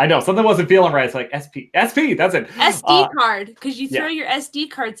 I know, something wasn't feeling right. It's like SP, that's it. SD card, because you throw your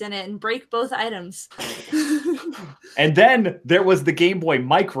SD cards in it and break both items. And then there was the Game Boy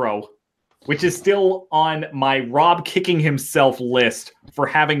Micro, which is still on my Rob kicking himself list for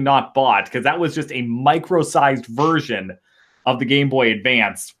having not bought, because that was just a micro-sized version of the Game Boy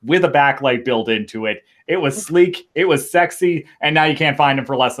Advance with a backlight built into it. It was sleek, it was sexy, and now you can't find them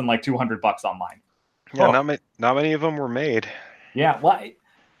for less than like $200 online. Yeah, not many of them were made. Yeah, well,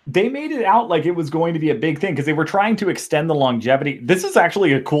 they made it out like it was going to be a big thing because they were trying to extend the longevity. This is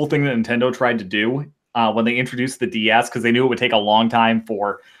actually a cool thing that Nintendo tried to do when they introduced the DS, because they knew it would take a long time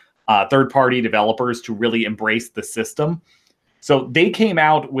for third-party developers to really embrace the system. So they came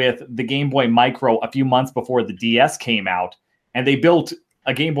out with the Game Boy Micro a few months before the DS came out, and they built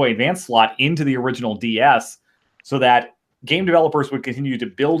a Game Boy Advance slot into the original DS so that game developers would continue to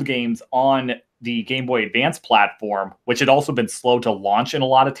build games on the Game Boy Advance platform, which had also been slow to launch in a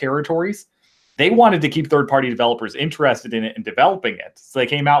lot of territories. They wanted to keep third-party developers interested in it and developing it. So they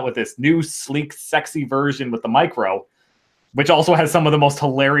came out with this new, sleek, sexy version with the Micro, which also has some of the most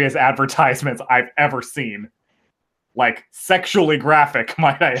hilarious advertisements I've ever seen. Like, sexually graphic,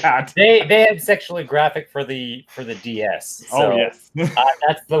 might I add. They had sexually graphic for the DS. So, yes.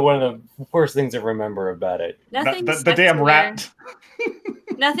 That's one of the worst things I remember about it. The damn rat.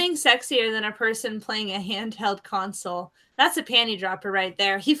 Nothing sexier than a person playing a handheld console. That's a panty dropper right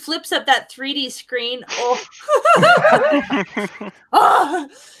there. He flips up that 3D screen. Oh. Oh.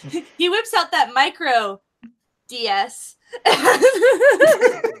 He whips out that micro DS.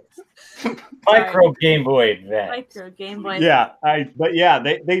 Micro Game Boy Advance. Micro Game Boy. Yeah, they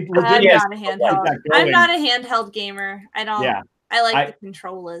I'm not a handheld. I'm not a handheld gamer. I don't. Yeah. I like the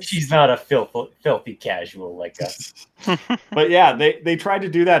controllers. She's not a filthy casual like us. But yeah, they tried to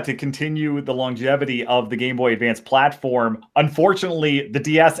do that to continue the longevity of the Game Boy Advance platform. Unfortunately, the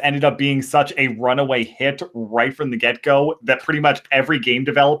DS ended up being such a runaway hit right from the get-go that pretty much every game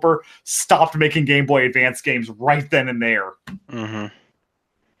developer stopped making Game Boy Advance games right then and there. Mm-hmm.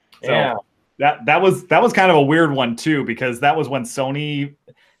 So Yeah. that was kind of a weird one too, because that was when Sony,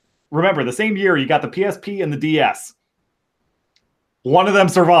 remember, the same year you got the PSP and the DS. One of them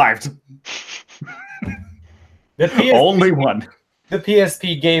survived. Only one. The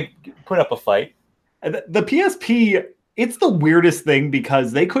PSP put up a fight. The PSP, it's the weirdest thing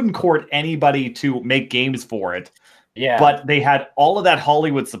because they couldn't court anybody to make games for it. Yeah. But they had all of that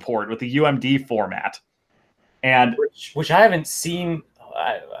Hollywood support with the UMD format. And which I haven't seen.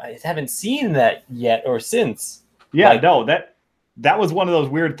 I haven't seen that yet or since. Yeah, no, that was one of those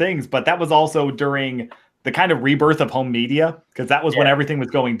weird things, but that was also during the kind of rebirth of home media, because that was when everything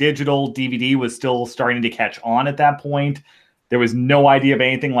was going digital. DVD was still starting to catch on at that point. There was no idea of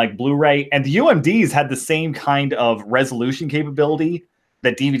anything like Blu-ray, and the UMDs had the same kind of resolution capability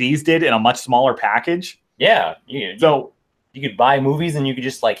that DVDs did in a much smaller package. Yeah. So you could buy movies and you could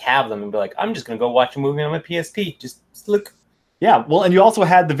just like have them and be like, I'm just going to go watch a movie on my PSP. Just look. Yeah, well, and you also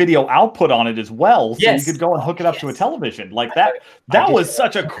had the video output on it as well, so you could go and hook it up to a television. Like that was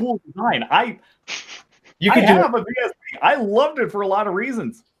such a cool design. I have a PSP. I loved it for a lot of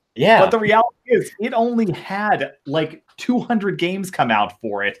reasons. Yeah. But the reality is it only had like 200 games come out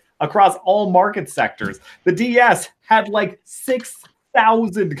for it across all market sectors. The DS had like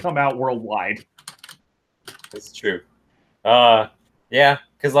 6,000 come out worldwide. That's true. Yeah,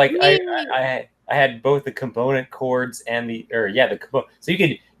 because like I had both the component cords and the component. So you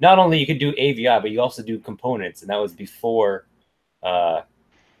could not only you could do AVI, but you also do components, and that was before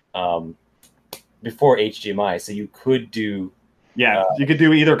HDMI. So you could do you could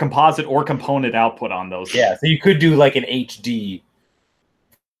do either composite or component output on those. Yeah, so you could do like an HD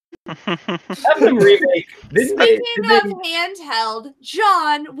Have them remake. Speaking of handheld,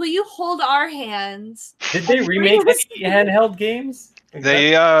 John, will you hold our hands? Did they remake any handheld games?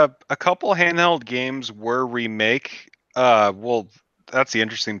 They a couple handheld games were remake. Well, that's the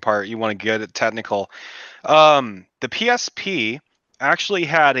interesting part. You want to get it technical. The PSP actually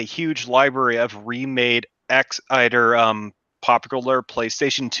had a huge library of remade either popular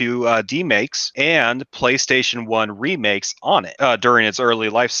PlayStation 2 demakes and PlayStation 1 remakes on it during its early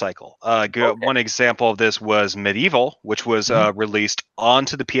life cycle. One example of this was Medieval, which was released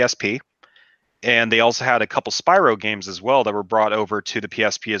onto the PSP. And they also had a couple Spyro games as well that were brought over to the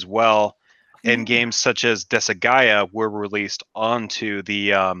PSP as well. And games such as Desagaia were released onto the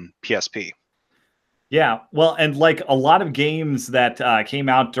PSP. Yeah, well, and like a lot of games that came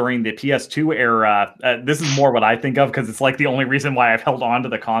out during the PS2 era, this is more what I think of because it's like the only reason why I've held on to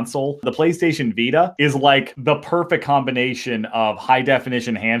the console. The PlayStation Vita is like the perfect combination of high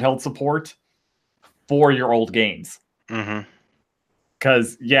definition handheld support for your old games.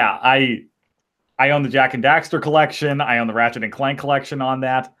 Because, yeah, I own the Jak and Daxter collection. I own the Ratchet and Clank collection on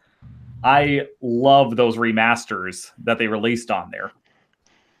that. I love those remasters that they released on there.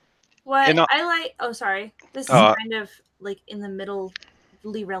 What I like, sorry. This is kind of like in the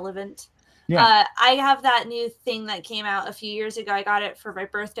middle-ly relevant. Yeah. I have that new thing that came out a few years ago. I got it for my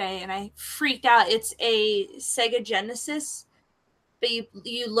birthday and I freaked out. It's a Sega Genesis, but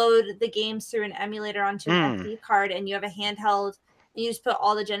you load the games through an emulator onto an SD card and you have a handheld and you just put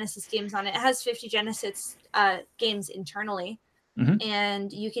all the Genesis games on it. It has 50 Genesis games internally.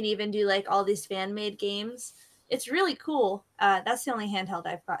 And you can even do like all these fan-made games. It's really cool. That's the only handheld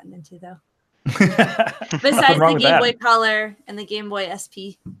I've gotten into, though. Besides the Game Boy Color and the Game Boy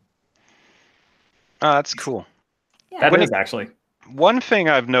SP. That's cool. Yeah. That is actually. One thing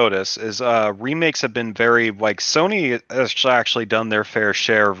I've noticed is remakes have been very, like, Sony has actually done their fair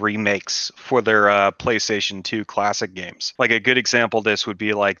share of remakes for their PlayStation 2 classic games. Like, a good example of this would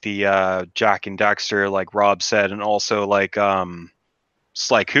be like the Jak and Daxter, like Rob said, and also like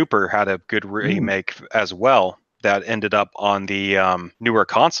Sly Cooper had a good remake as well that ended up on the newer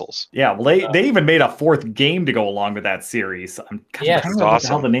consoles. Yeah, well, they even made a fourth game to go along with that series. I'm trying to remember what the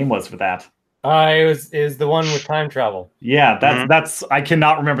hell the name was for that. It was the one with time travel. Yeah, that's I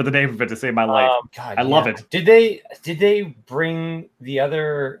cannot remember the name of it to save my life. God, I love it. Did they bring the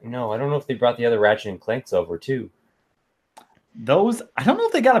other? No, I don't know if they brought the other Ratchet and Clanks over too. Those, I don't know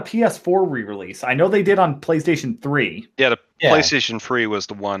if they got a PS4 re-release. I know they did on PlayStation 3. Yeah, PlayStation 3 was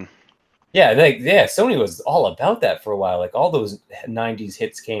the one. Yeah, Sony was all about that for a while. Like all those 90s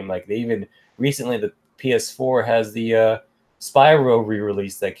hits came. Like they even recently the PS4 has the Spyro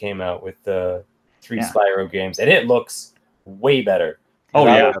re-release that came out with the 3 Spyro games, and it looks way better. Oh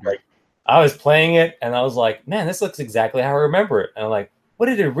yeah. I was playing it and I was like, man, this looks exactly how I remember it. And I'm like, what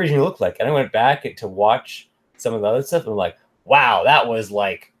did it originally look like? And I went back to watch some of the other stuff and I'm like, wow, that was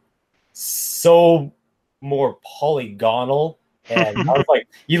like so more polygonal. And I was like,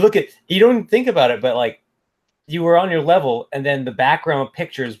 you don't think about it, but like you were on your level and then the background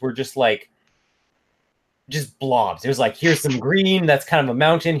pictures were just blobs. It was like, here's some green, that's kind of a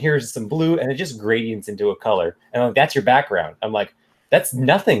mountain, here's some blue, and it just gradients into a color. And I'm like, that's your background. I'm like, that's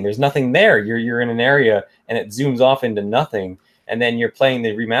nothing. There's nothing there. You're in an area and it zooms off into nothing. And then you're playing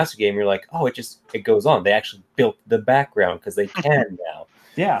the remaster game, you're like, oh, it goes on. They actually built the background because they can now.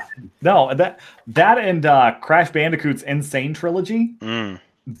 Yeah. No, that and Crash Bandicoot's Insane Trilogy,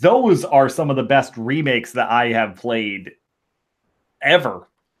 those are some of the best remakes that I have played ever.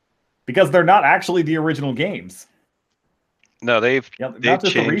 Because they're not actually the original games. No, they've not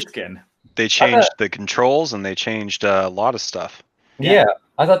just changed, a reskin. They changed the controls and they changed a lot of stuff. Yeah,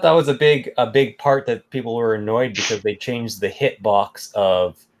 I thought that was a big part that people were annoyed because they changed the hitbox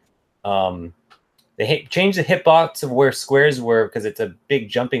of changed the hitbox of where squares were because it's a big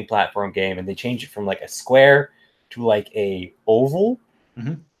jumping platform game, and they changed it from like a square to like a oval.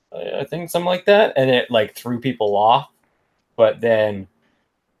 I think something like that, and it like threw people off. But then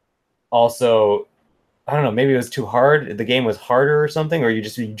also, I don't know, maybe it was too hard. The game was harder or something, or you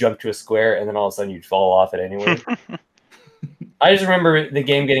jump to a square and then all of a sudden you'd fall off it anyway. I just remember the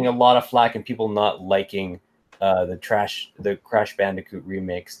game getting a lot of flack and people not liking the Crash Bandicoot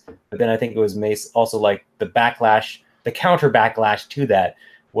remakes. But then I think it was also like the counter backlash to that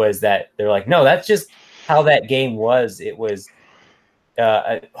was that they're like, no, that's just how that game was. It was,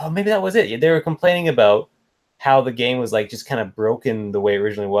 maybe that was it. They were complaining about how the game was like just kind of broken the way it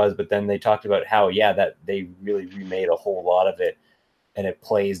originally was, but then they talked about how that they really remade a whole lot of it, and it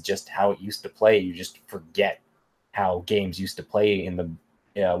plays just how it used to play. You just forget how games used to play in the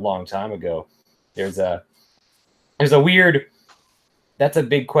long time ago. There's a weird that's a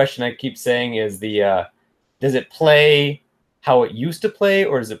big question I keep saying is does it play how it used to play,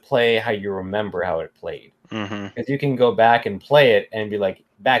 or does it play how you remember how it played? Because you can go back and play it and be like,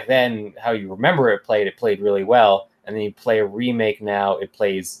 back then, how you remember it played really well. And then you play a remake now, it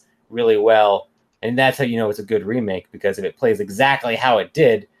plays really well. And that's how you know it's a good remake, because if it plays exactly how it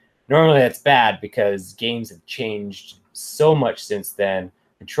did, normally that's bad, because games have changed so much since then.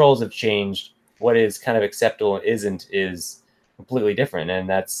 Controls have changed. What is kind of acceptable and isn't is completely different. And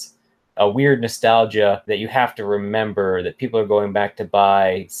that's a weird nostalgia that you have to remember, that people are going back to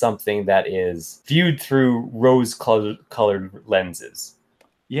buy something that is viewed through rose-colored lenses.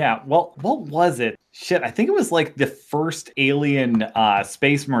 Yeah, well, what was it? Shit, I think it was like the first Alien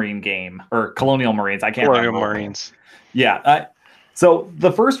Space Marine game, or Colonial Marines. I can't remember. Colonial Marines. Yeah. So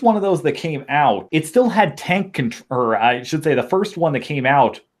the first one of those that came out, it still had tank control, or I should say the first one that came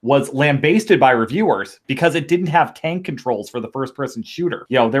out was lambasted by reviewers because it didn't have tank controls for the first-person shooter.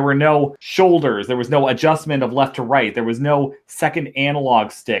 You know, there were no shoulders, there was no adjustment of left to right, there was no second analog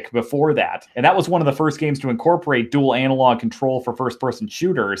stick before that. And that was one of the first games to incorporate dual analog control for first-person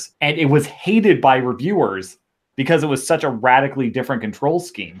shooters, and it was hated by reviewers because it was such a radically different control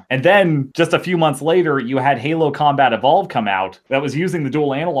scheme. And then, just a few months later, you had Halo Combat Evolved come out that was using the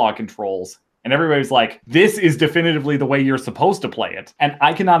dual analog controls. And everybody's like, this is definitively the way you're supposed to play it. And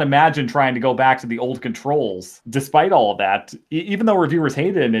I cannot imagine trying to go back to the old controls. Despite all of that, even though reviewers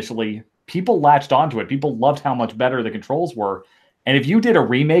hated it initially, people latched onto it. People loved how much better the controls were. And if you did a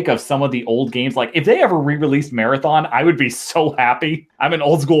remake of some of the old games, like if they ever re-released Marathon, I would be so happy. I'm an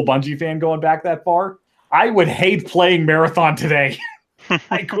old school Bungie fan going back that far. I would hate playing Marathon today.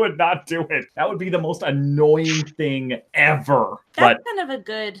 I could not do it. That would be the most annoying thing ever. That's kind of a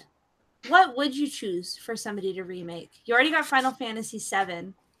good... What would you choose for somebody to remake? You already got Final Fantasy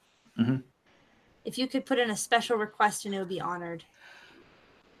VII. Mm-hmm. If you could put in a special request and it would be honored.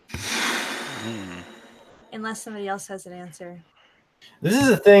 Unless somebody else has an answer. This is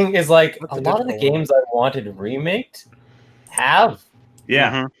the thing, is like a lot of the games I wanted remaked have.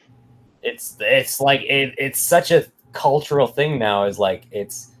 Yeah. It's like it's such a cultural thing now, is like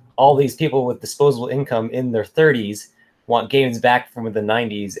it's all these people with disposable income in their 30s want games back from the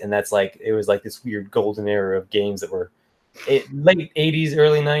 90s, and that's like it was like this weird golden era of games that were late 80s,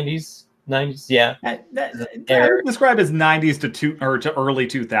 early 90s, yeah. I would describe as 90s to early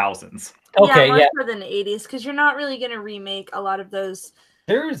 2000s. Okay, yeah, more than 80s, because you're not really going to remake a lot of those.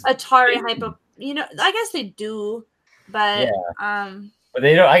 There's Atari hype, you know. I guess they do, but but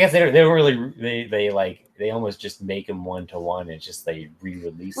they don't. I guess they don't really. They almost just make them 1-to-1. It's just they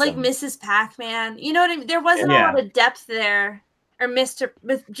re-release like them. Mrs. Pac-Man. You know what I mean? There wasn't a lot of depth there, or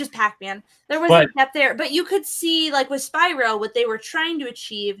just Pac-Man. There wasn't depth there, but you could see, like with Spyro, what they were trying to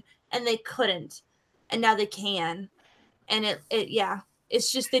achieve, and they couldn't, and now they can. And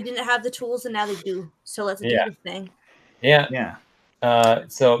it's just they didn't have the tools, and now they do. So let's do the thing. Yeah.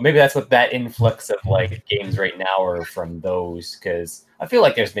 So maybe that's what that influx of like games right now are from those, because I feel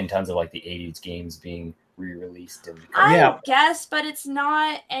like there's been tons of like the 80s games being re-released. And I guess, but it's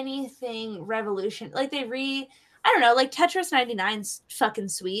not anything revolution. Like I don't know, like Tetris 99's fucking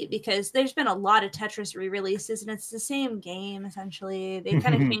sweet, because there's been a lot of Tetris re-releases and it's the same game essentially. They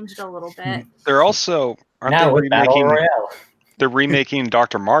kind of changed it a little bit. They're also they're remaking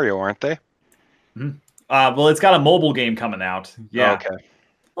Dr. Mario, aren't they? Well, it's got a mobile game coming out. Yeah. Oh, okay.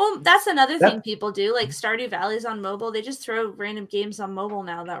 Well, that's another thing people do. Like Stardew Valley's on mobile. They just throw random games on mobile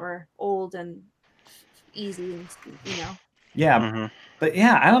now that were old and easy, and Yeah. But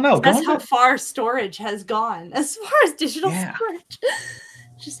yeah, I don't know. That's how far storage has gone. As far as digital storage,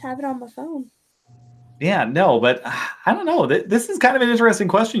 just have it on my phone. Yeah, no, but I don't know. This is kind of an interesting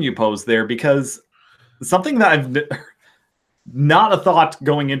question you posed there, because something that I've not a thought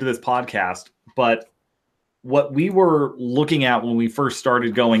going into this podcast, but what we were looking at when we first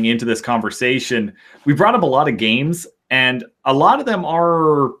started going into this conversation, we brought up a lot of games, and a lot of them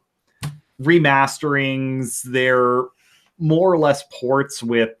are remasterings. They're more or less ports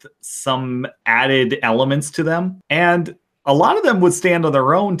with some added elements to them. And a lot of them would stand on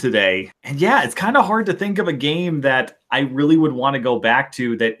their own today. And yeah, it's kind of hard to think of a game that I really would want to go back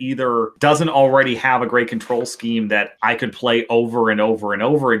to that either doesn't already have a great control scheme that I could play over and over and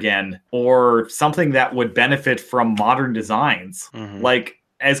over again, or something that would benefit from modern designs. Like,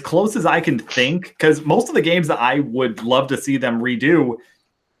 as close as I can think, because most of the games that I would love to see them redo,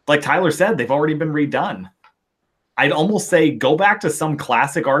 like Tyler said, they've already been redone. I'd almost say go back to some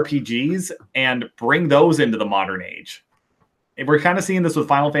classic RPGs and bring those into the modern age. And we're kind of seeing this with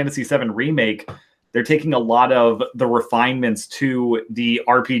Final Fantasy VII Remake. They're taking a lot of the refinements to the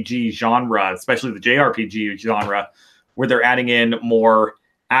RPG genre, especially the JRPG genre, where they're adding in more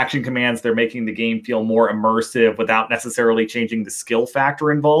action commands. They're making the game feel more immersive without necessarily changing the skill factor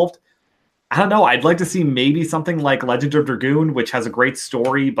involved. I don't know. I'd like to see maybe something like Legend of Dragoon, which has a great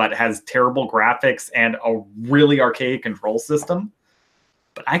story, but has terrible graphics and a really archaic control system.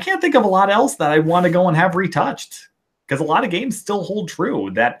 But I can't think of a lot else that I want to go and have retouched, because a lot of games still hold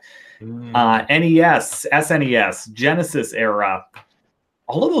true. That NES, SNES, Genesis era,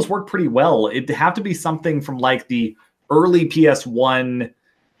 all of those work pretty well. It'd have to be something from like the early PS1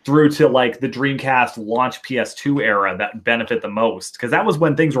 through to like the Dreamcast launch PS2 era that benefit the most, because that was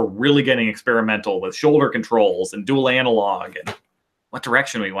when things were really getting experimental with shoulder controls and dual analog and what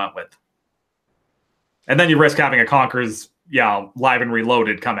direction we went with. And then you risk having a Conker's Live and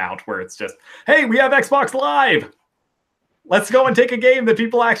Reloaded come out where it's just, hey, we have Xbox Live. Let's go and take a game that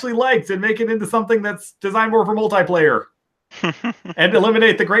people actually liked and make it into something that's designed more for multiplayer. And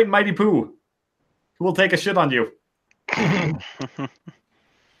eliminate the great and mighty Pooh, who will take a shit on you.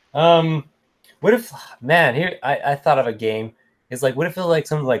 What if, man, here I thought of a game. It's like, what if it was like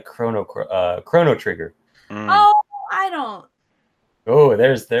something like Chrono Trigger? Oh, I don't. Oh,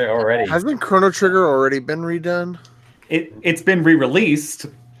 there already. Hasn't Chrono Trigger already been redone? It's been re-released,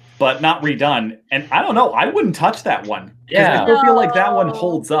 but not redone. And I don't know. I wouldn't touch that one. Yeah. I still feel like that one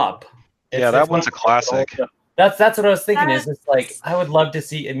holds up. That one's a classic. That's what I was thinking. Is it's like I would love to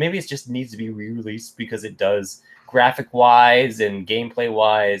see, and maybe it just needs to be re-released because it does graphic wise and gameplay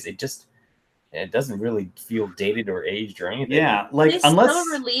wise. It doesn't really feel dated or aged or anything. Yeah, like They unless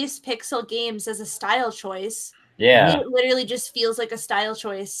still release pixel games as a style choice. Yeah, It literally just feels like a style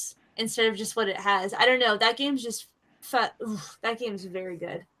choice instead of just what it has. I don't know. That game's just that game's very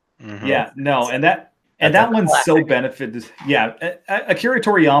good. Mm-hmm. Yeah, no, and that one's classic. so benefited. Yeah, Akira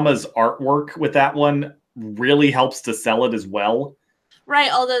Toriyama's artwork with that one really helps to sell it as well.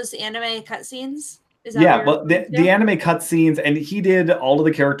 Right, all those anime cutscenes. Yeah, but the anime cutscenes, and he did all of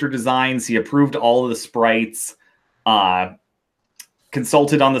the character designs. He approved all of the sprites,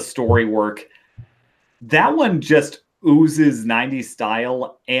 consulted on the story work. That one just oozes 90s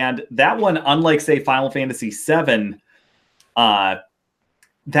style, and that one, unlike say Final Fantasy VII,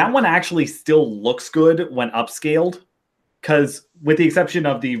 that one actually still looks good when upscaled, because with the exception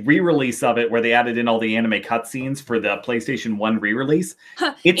of the re-release of it where they added in all the anime cutscenes for the PlayStation 1 re-release,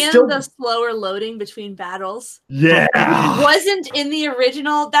 it's and still the slower loading between battles. Yeah. Wasn't in the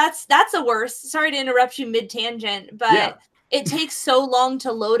original. That's a worse. Sorry to interrupt you mid-tangent, but it takes so long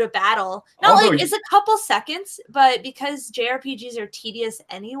to load a battle. It's a couple seconds, but because JRPGs are tedious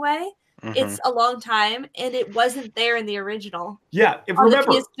anyway, it's a long time, and it wasn't there in the original. Yeah, remember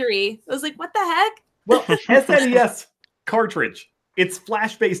the PS3. I was like, what the heck? Well, SNES cartridge, it's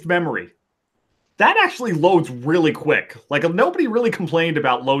flash-based memory. That actually loads really quick. Like, nobody really complained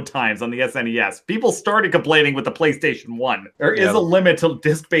about load times on the SNES. People started complaining with the PlayStation 1. There is a limit to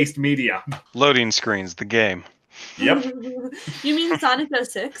disc-based media. Loading screens, the game. Yep. You mean Sonic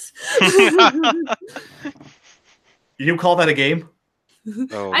 06? You call that a game?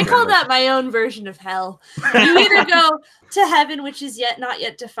 I call that my own version of hell. You either go to heaven, which is not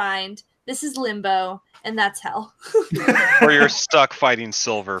yet defined. This is limbo, and that's hell. Or you're stuck fighting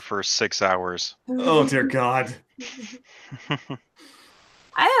Silver for 6 hours. Oh, dear God.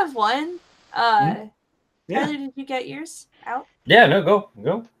 I have one. Yeah. Tyler, did you get yours out? Yeah, no, go.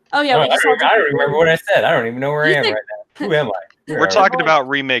 Oh, yeah. I don't remember what I said. I don't even know where I am right now. Who am I? We're talking about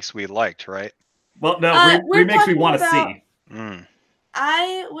remakes we liked, right? Well, no, remakes we want to see.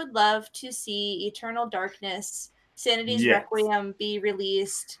 I would love to see Eternal Darkness, Sanity's Requiem be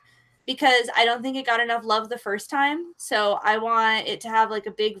released, because I don't think it got enough love the first time. So I want it to have like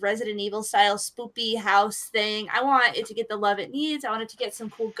a big Resident Evil style spoopy house thing. I want it to get the love it needs. I want it to get some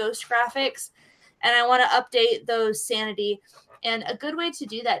cool ghost graphics, and I want to update those Sanity. And a good way to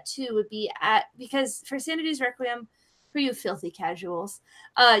do that too would be because for Sanity's Requiem, for you filthy casuals,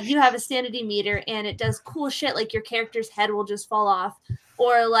 you have a sanity meter, and it does cool shit like your character's head will just fall off,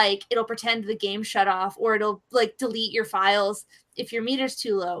 or like it'll pretend the game shut off, or it'll like delete your files if your meter's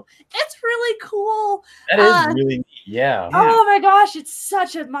too low. It's really cool. That is really neat. Yeah. Oh my gosh, it's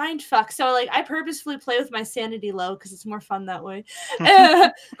such a mind fuck. So like I purposefully play with my sanity low because it's more fun that way.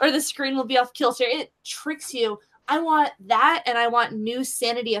 Or the screen will be off kilter. It tricks you. I want that, and I want new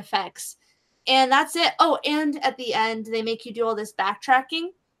sanity effects. And that's it. Oh, and at the end, they make you do all this backtracking.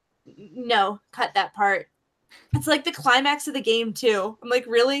 No, cut that part. It's like the climax of the game, too. I'm like,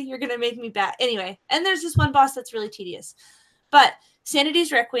 really? You're going to make me back? Anyway, and there's this one boss that's really tedious. But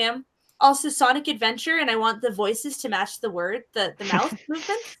Sanity's Requiem, also Sonic Adventure, and I want the voices to match the word, the mouth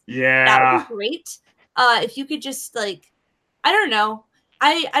movement. Yeah. That would be great. If you could just, like, I don't know.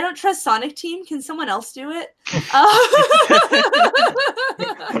 I don't trust Sonic Team. Can someone else do it?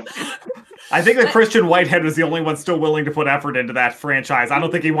 I think that Christian Whitehead was the only one still willing to put effort into that franchise. I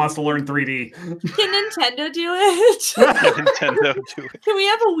don't think he wants to learn 3D. Can Nintendo do it? Nintendo do it. Can we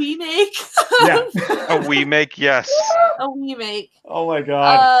have a Wiimake? Yeah. A Wiimake, yes. A Wiimake. Oh my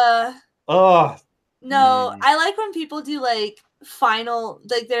god. No, I like when people do like final,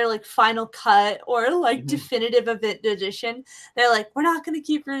 like their like final cut or like definitive event edition. They're like, we're not going to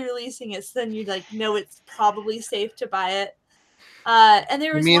keep re-releasing it, so then you like know it's probably safe to buy it. And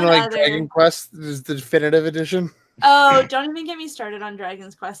there was one like other. Dragon Quest is the definitive edition? Oh, don't even get me started on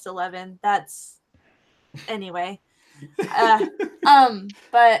Dragon's Quest 11. That's anyway.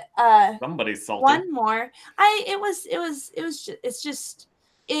 But Somebody's salty. one more.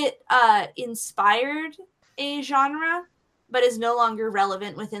 It inspired a genre, but is no longer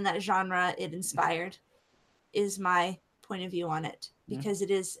relevant within that genre it inspired, is my point of view on it, because it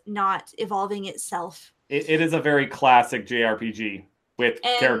is not evolving itself. It is a very classic JRPG with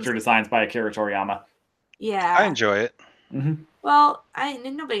character designs by Akira Toriyama. Yeah. I enjoy it. Mm-hmm. Well,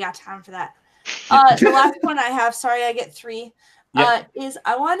 nobody got time for that. The last one I have, sorry, I get 3, is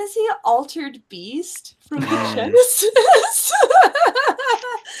I want to see Altered Beast from Genesis.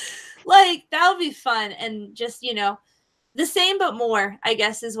 Like, that would be fun. And just, the same but more, I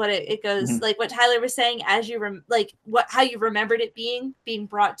guess, is what it goes. Like what Tyler was saying, as you how you remembered it being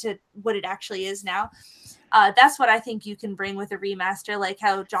brought to what it actually is now. That's what I think you can bring with a remaster, like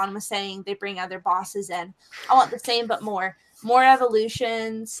how John was saying they bring other bosses in. I want the same but more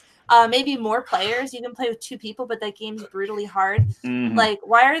evolutions, maybe more players. You can play with 2 people, but that game's brutally hard. Like,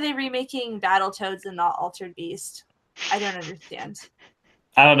 why are they remaking Battletoads and not Altered Beast? I don't understand.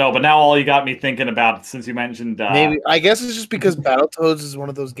 I don't know, but now all you got me thinking about, since you mentioned maybe, I guess it's just because Battletoads is one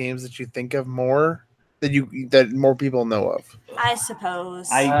of those games that you think of more that more people know of. I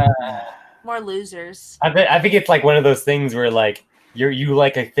suppose. More losers. I think it's like one of those things where like you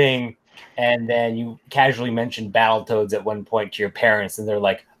like a thing, and then you casually mention Battletoads at one point to your parents, and they're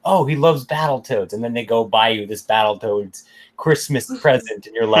like, "Oh, he loves Battletoads," and then they go buy you this Battletoads Christmas present,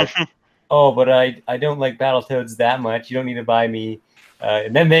 and you're like, "Oh, but I don't like Battletoads that much. You don't need to buy me."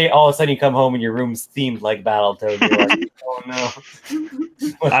 And then they all of a sudden you come home and your room's themed like Battletoads. You're like, "Oh no."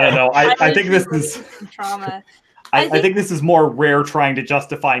 I don't know. I think this is trauma. I think this is more Rare trying to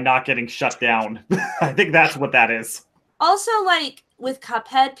justify not getting shut down. I think that's what that is. Also, like with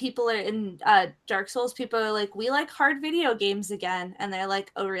Cuphead, people are in Dark Souls. People are like, we like hard video games again, and they're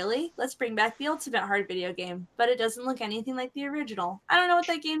like, oh really? Let's bring back the ultimate hard video game, but it doesn't look anything like the original. I don't know what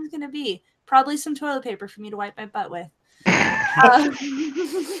that game's gonna be. Probably some toilet paper for me to wipe my butt with.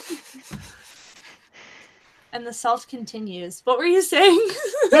 And the salt continues. What were you saying?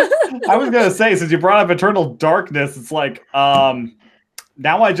 I was gonna say, since you brought up Eternal Darkness, it's like,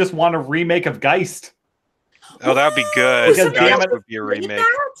 now I just want a remake of Geist. Oh, that'd be good. Because Geist would be a remake.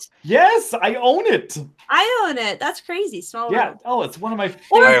 Yes, I own it. I own it. That's crazy. Small world. Yeah. Oh, it's one of my favorites.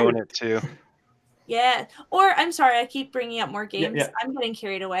 I own it too. Yeah. Or I'm sorry, I keep bringing up more games. Yeah. I'm getting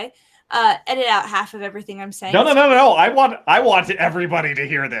carried away. Edit out half of everything I'm saying. No. I want everybody to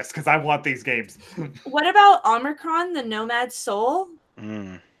hear this because I want these games. What about Omicron, the Nomad Soul?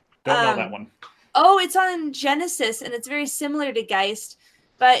 Don't know that one. Oh, it's on Genesis, and it's very similar to Geist,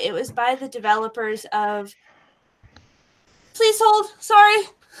 but it was by the developers of. Please hold. Sorry,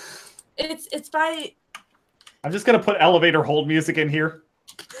 it's by. I'm just gonna put elevator hold music in here.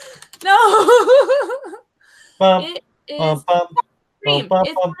 No. Bum, It bum, is. bum, Dream. bum,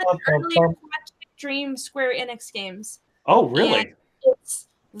 It's bum, one bum, earlier bum. Dream Square Enix games. Oh, really? And it's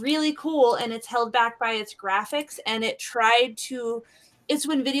really cool, and it's held back by its graphics, and it tried to. It's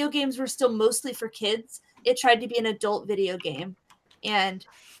when video games were still mostly for kids. It tried to be an adult video game, and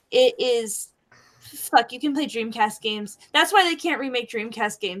it is. Fuck, you can play Dreamcast games. That's why they can't remake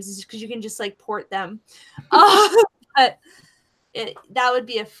Dreamcast games, is because you can just like port them. But that would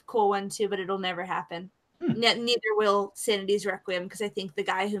be a cool one too, but it'll never happen. Neither will Sanity's Requiem, because I think the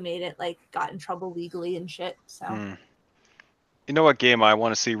guy who made it like got in trouble legally and shit. So, You know what game I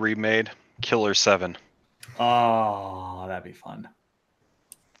want to see remade? Killer 7. Oh, that'd be fun.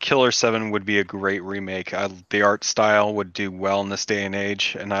 Killer 7 would be a great remake. The art style would do well in this day and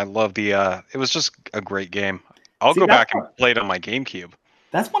age, and I love the. It was just a great game. I'll go back and play it on my GameCube.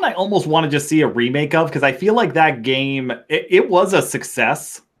 That's one I almost want to just see a remake of, because I feel like that game it was a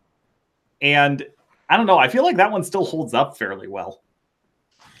success, and I don't know. I feel like that one still holds up fairly well.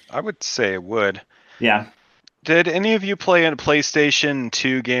 I would say it would. Yeah. Did any of you play a PlayStation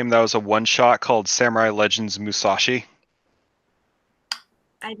 2 game that was a one-shot called Samurai Legends Musashi?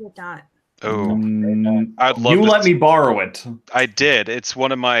 I did not. Oh, I'd love You to let me borrow it. I did. It's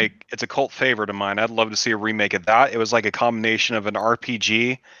a cult favorite of mine. I'd love to see a remake of that. It was like a combination of an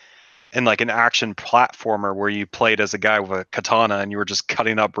RPG and like an action platformer where you played as a guy with a katana and you were just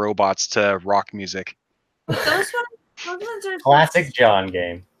cutting up robots to rock music. Those ones are Classic John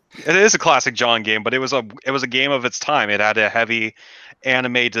game. It is a classic John game, but it was a game of its time. It had a heavy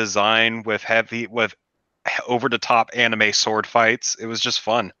anime design with over the top anime sword fights. It was just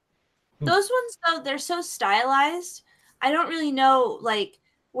fun. Those ones though, they're so stylized. I don't really know like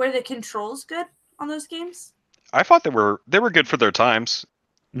where the controls good on those games. I thought they were good for their times.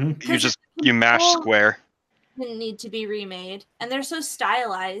 Mhm. You mash square. Didn't need to be remade, and they're so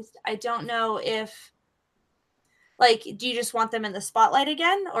stylized. I don't know if like, do you just want them in the spotlight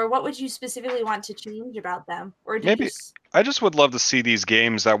again, or what would you specifically want to change about them? Or do Maybe you just... I just would love to see these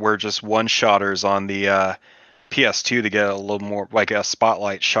games that were just one-shotters on the PS2 to get a little more like a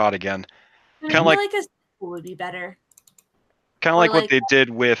spotlight shot again. I Kind of feel like like a sequel would be better. kind of or like what like- they did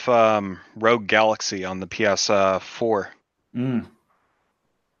with Rogue Galaxy on the PS4. Mm.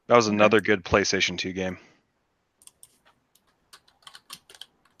 That was another good PlayStation 2 game.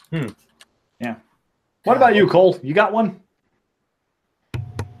 Yeah. What about you, Cole? You got one?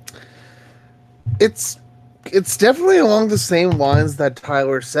 It's definitely along the same lines that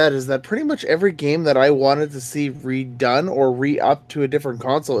Tyler said, is that pretty much every game that I wanted to see redone or re-upped to a different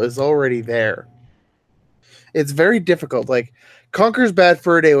console is already there. It's very difficult. Like, Conker's Bad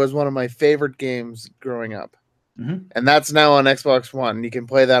Fur Day was one of my favorite games growing up. Mhm. And that's now on Xbox One. You can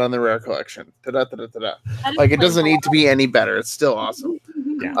play that on the Rare Collection. Ta-da-ta-da-ta-da. I Like, it play doesn't more. need to be any better. It's still awesome.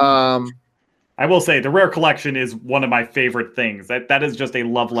 Yeah. I will say the Rare Collection is one of my favorite things. That is just a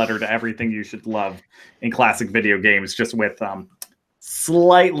love letter to everything you should love in classic video games, just with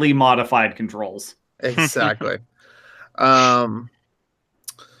slightly modified controls. Exactly. Trying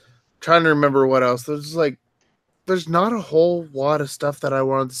to remember what else. There's not a whole lot of stuff that I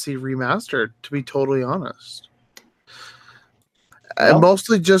wanted to see remastered, to be totally honest. Well-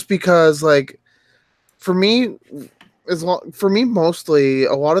 Mostly just because, like, for me, mostly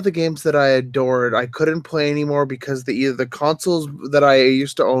a lot of the games that I adored, I couldn't play anymore because either the consoles that I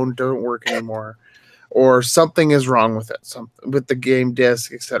used to own don't work anymore, or something is wrong with it, with the game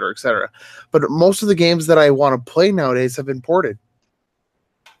disc, etc., etc. But most of the games that I want to play nowadays have been ported.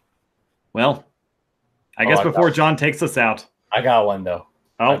 Well, I guess before John takes us out. I got one though.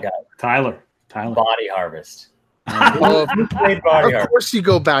 Oh, I got Tyler. Body Harvest. Well, You played Body of Harvest. course, you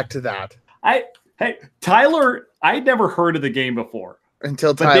go back to that Hey, Tyler, I'd never heard of the game before.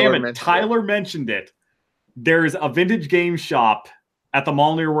 until But Tyler damn it, mentioned Tyler mentioned it. There's a vintage game shop at the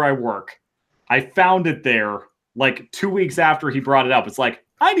mall near where I work. I found it there like 2 weeks after he brought it up. It's like,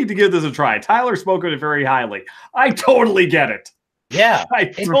 I need to give this a try. Tyler spoke of it very highly. I totally get it. Yeah, I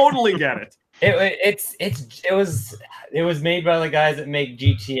totally get it. it was made by the guys that make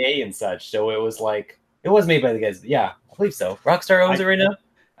GTA and such. So it was made by the guys. Yeah, I believe so. Rockstar owns it right now.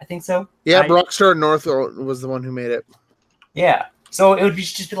 I think so. Yeah, Rockstar North was the one who made it. Yeah. So it would be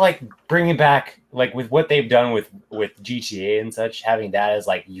just like bringing back, like with what they've done with GTA and such, having that as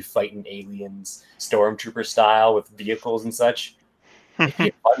like you fighting aliens, stormtrooper style with vehicles and such. It'd be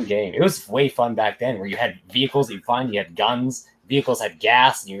a fun game. It was way fun back then, where you had vehicles that you find, you had guns, vehicles had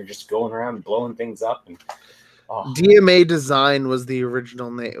gas, and you were just going around blowing things up. And DMA Design was the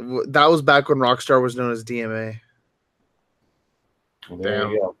original name. That was back when Rockstar was known as DMA. there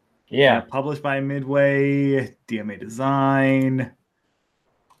you go. Yeah. Published by Midway, DMA Design.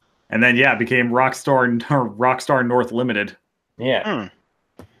 And then, it became Rockstar North Limited. Yeah.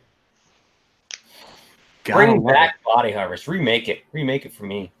 Gotta Bring love back Body Harvest. Remake it for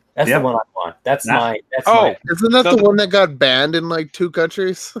me. That's the one I want. That's my. Isn't that the one that got banned in like 2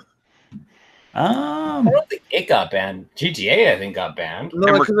 countries? I don't think it got banned. GTA, I think, got banned.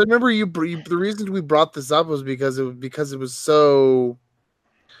 No, because I remember the reason we brought this up was because it was so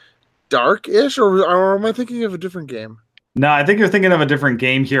dark-ish, or am I thinking of a different game? No, I think you're thinking of a different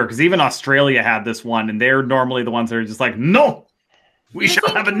game here, because even Australia had this one, and they're normally the ones that are just like, no, we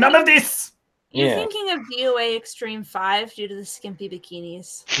shall have none of this. You're thinking of DOA Extreme 5 due to the skimpy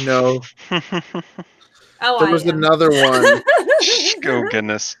bikinis. No. Oh, there was another one. Oh,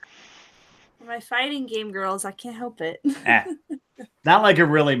 goodness. My fighting game girls, I can't help it. Not like it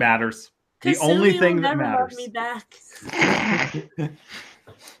really matters. The only thing that never matters. love me back.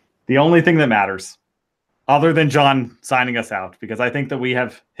 The only thing that matters, other than John signing us out, because I think that we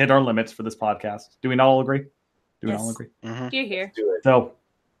have hit our limits for this podcast. Do we not all agree? Do we all agree? Mm-hmm. You're here. So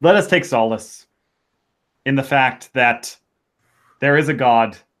let us take solace in the fact that there is a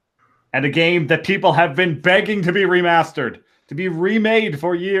God and a game that people have been begging to be remastered, to be remade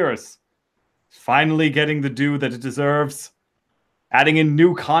for years. finally getting the due that it deserves. Adding in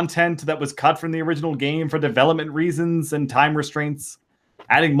new content that was cut from the original game for development reasons and time restraints.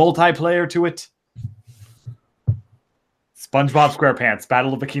 Adding multiplayer to it. SpongeBob SquarePants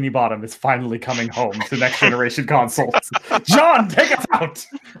Battle of Bikini Bottom is finally coming home to next generation consoles. John, take us out!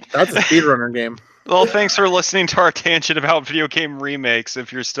 That's a speedrunner game. Well, thanks for listening to our tangent about video game remakes.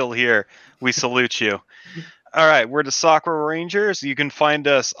 If you're still here, we salute you. All right, we're the Sakura Rangers. You can find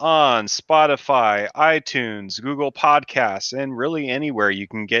us on Spotify, iTunes, Google Podcasts, and really anywhere you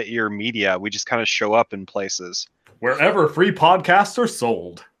can get your media. We just kind of show up in places. Wherever free podcasts are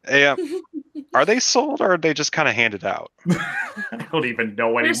sold. Yeah. Are they sold or are they just kind of handed out? I don't even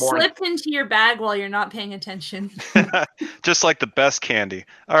know They're anymore. slipped into your bag while you're not paying attention. Just like the best candy.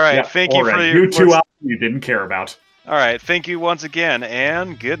 All right, Yeah, thank you or for a your U2 album you didn't care about. All right, thank you once again,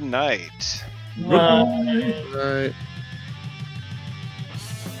 and good night. Goodbye. Right.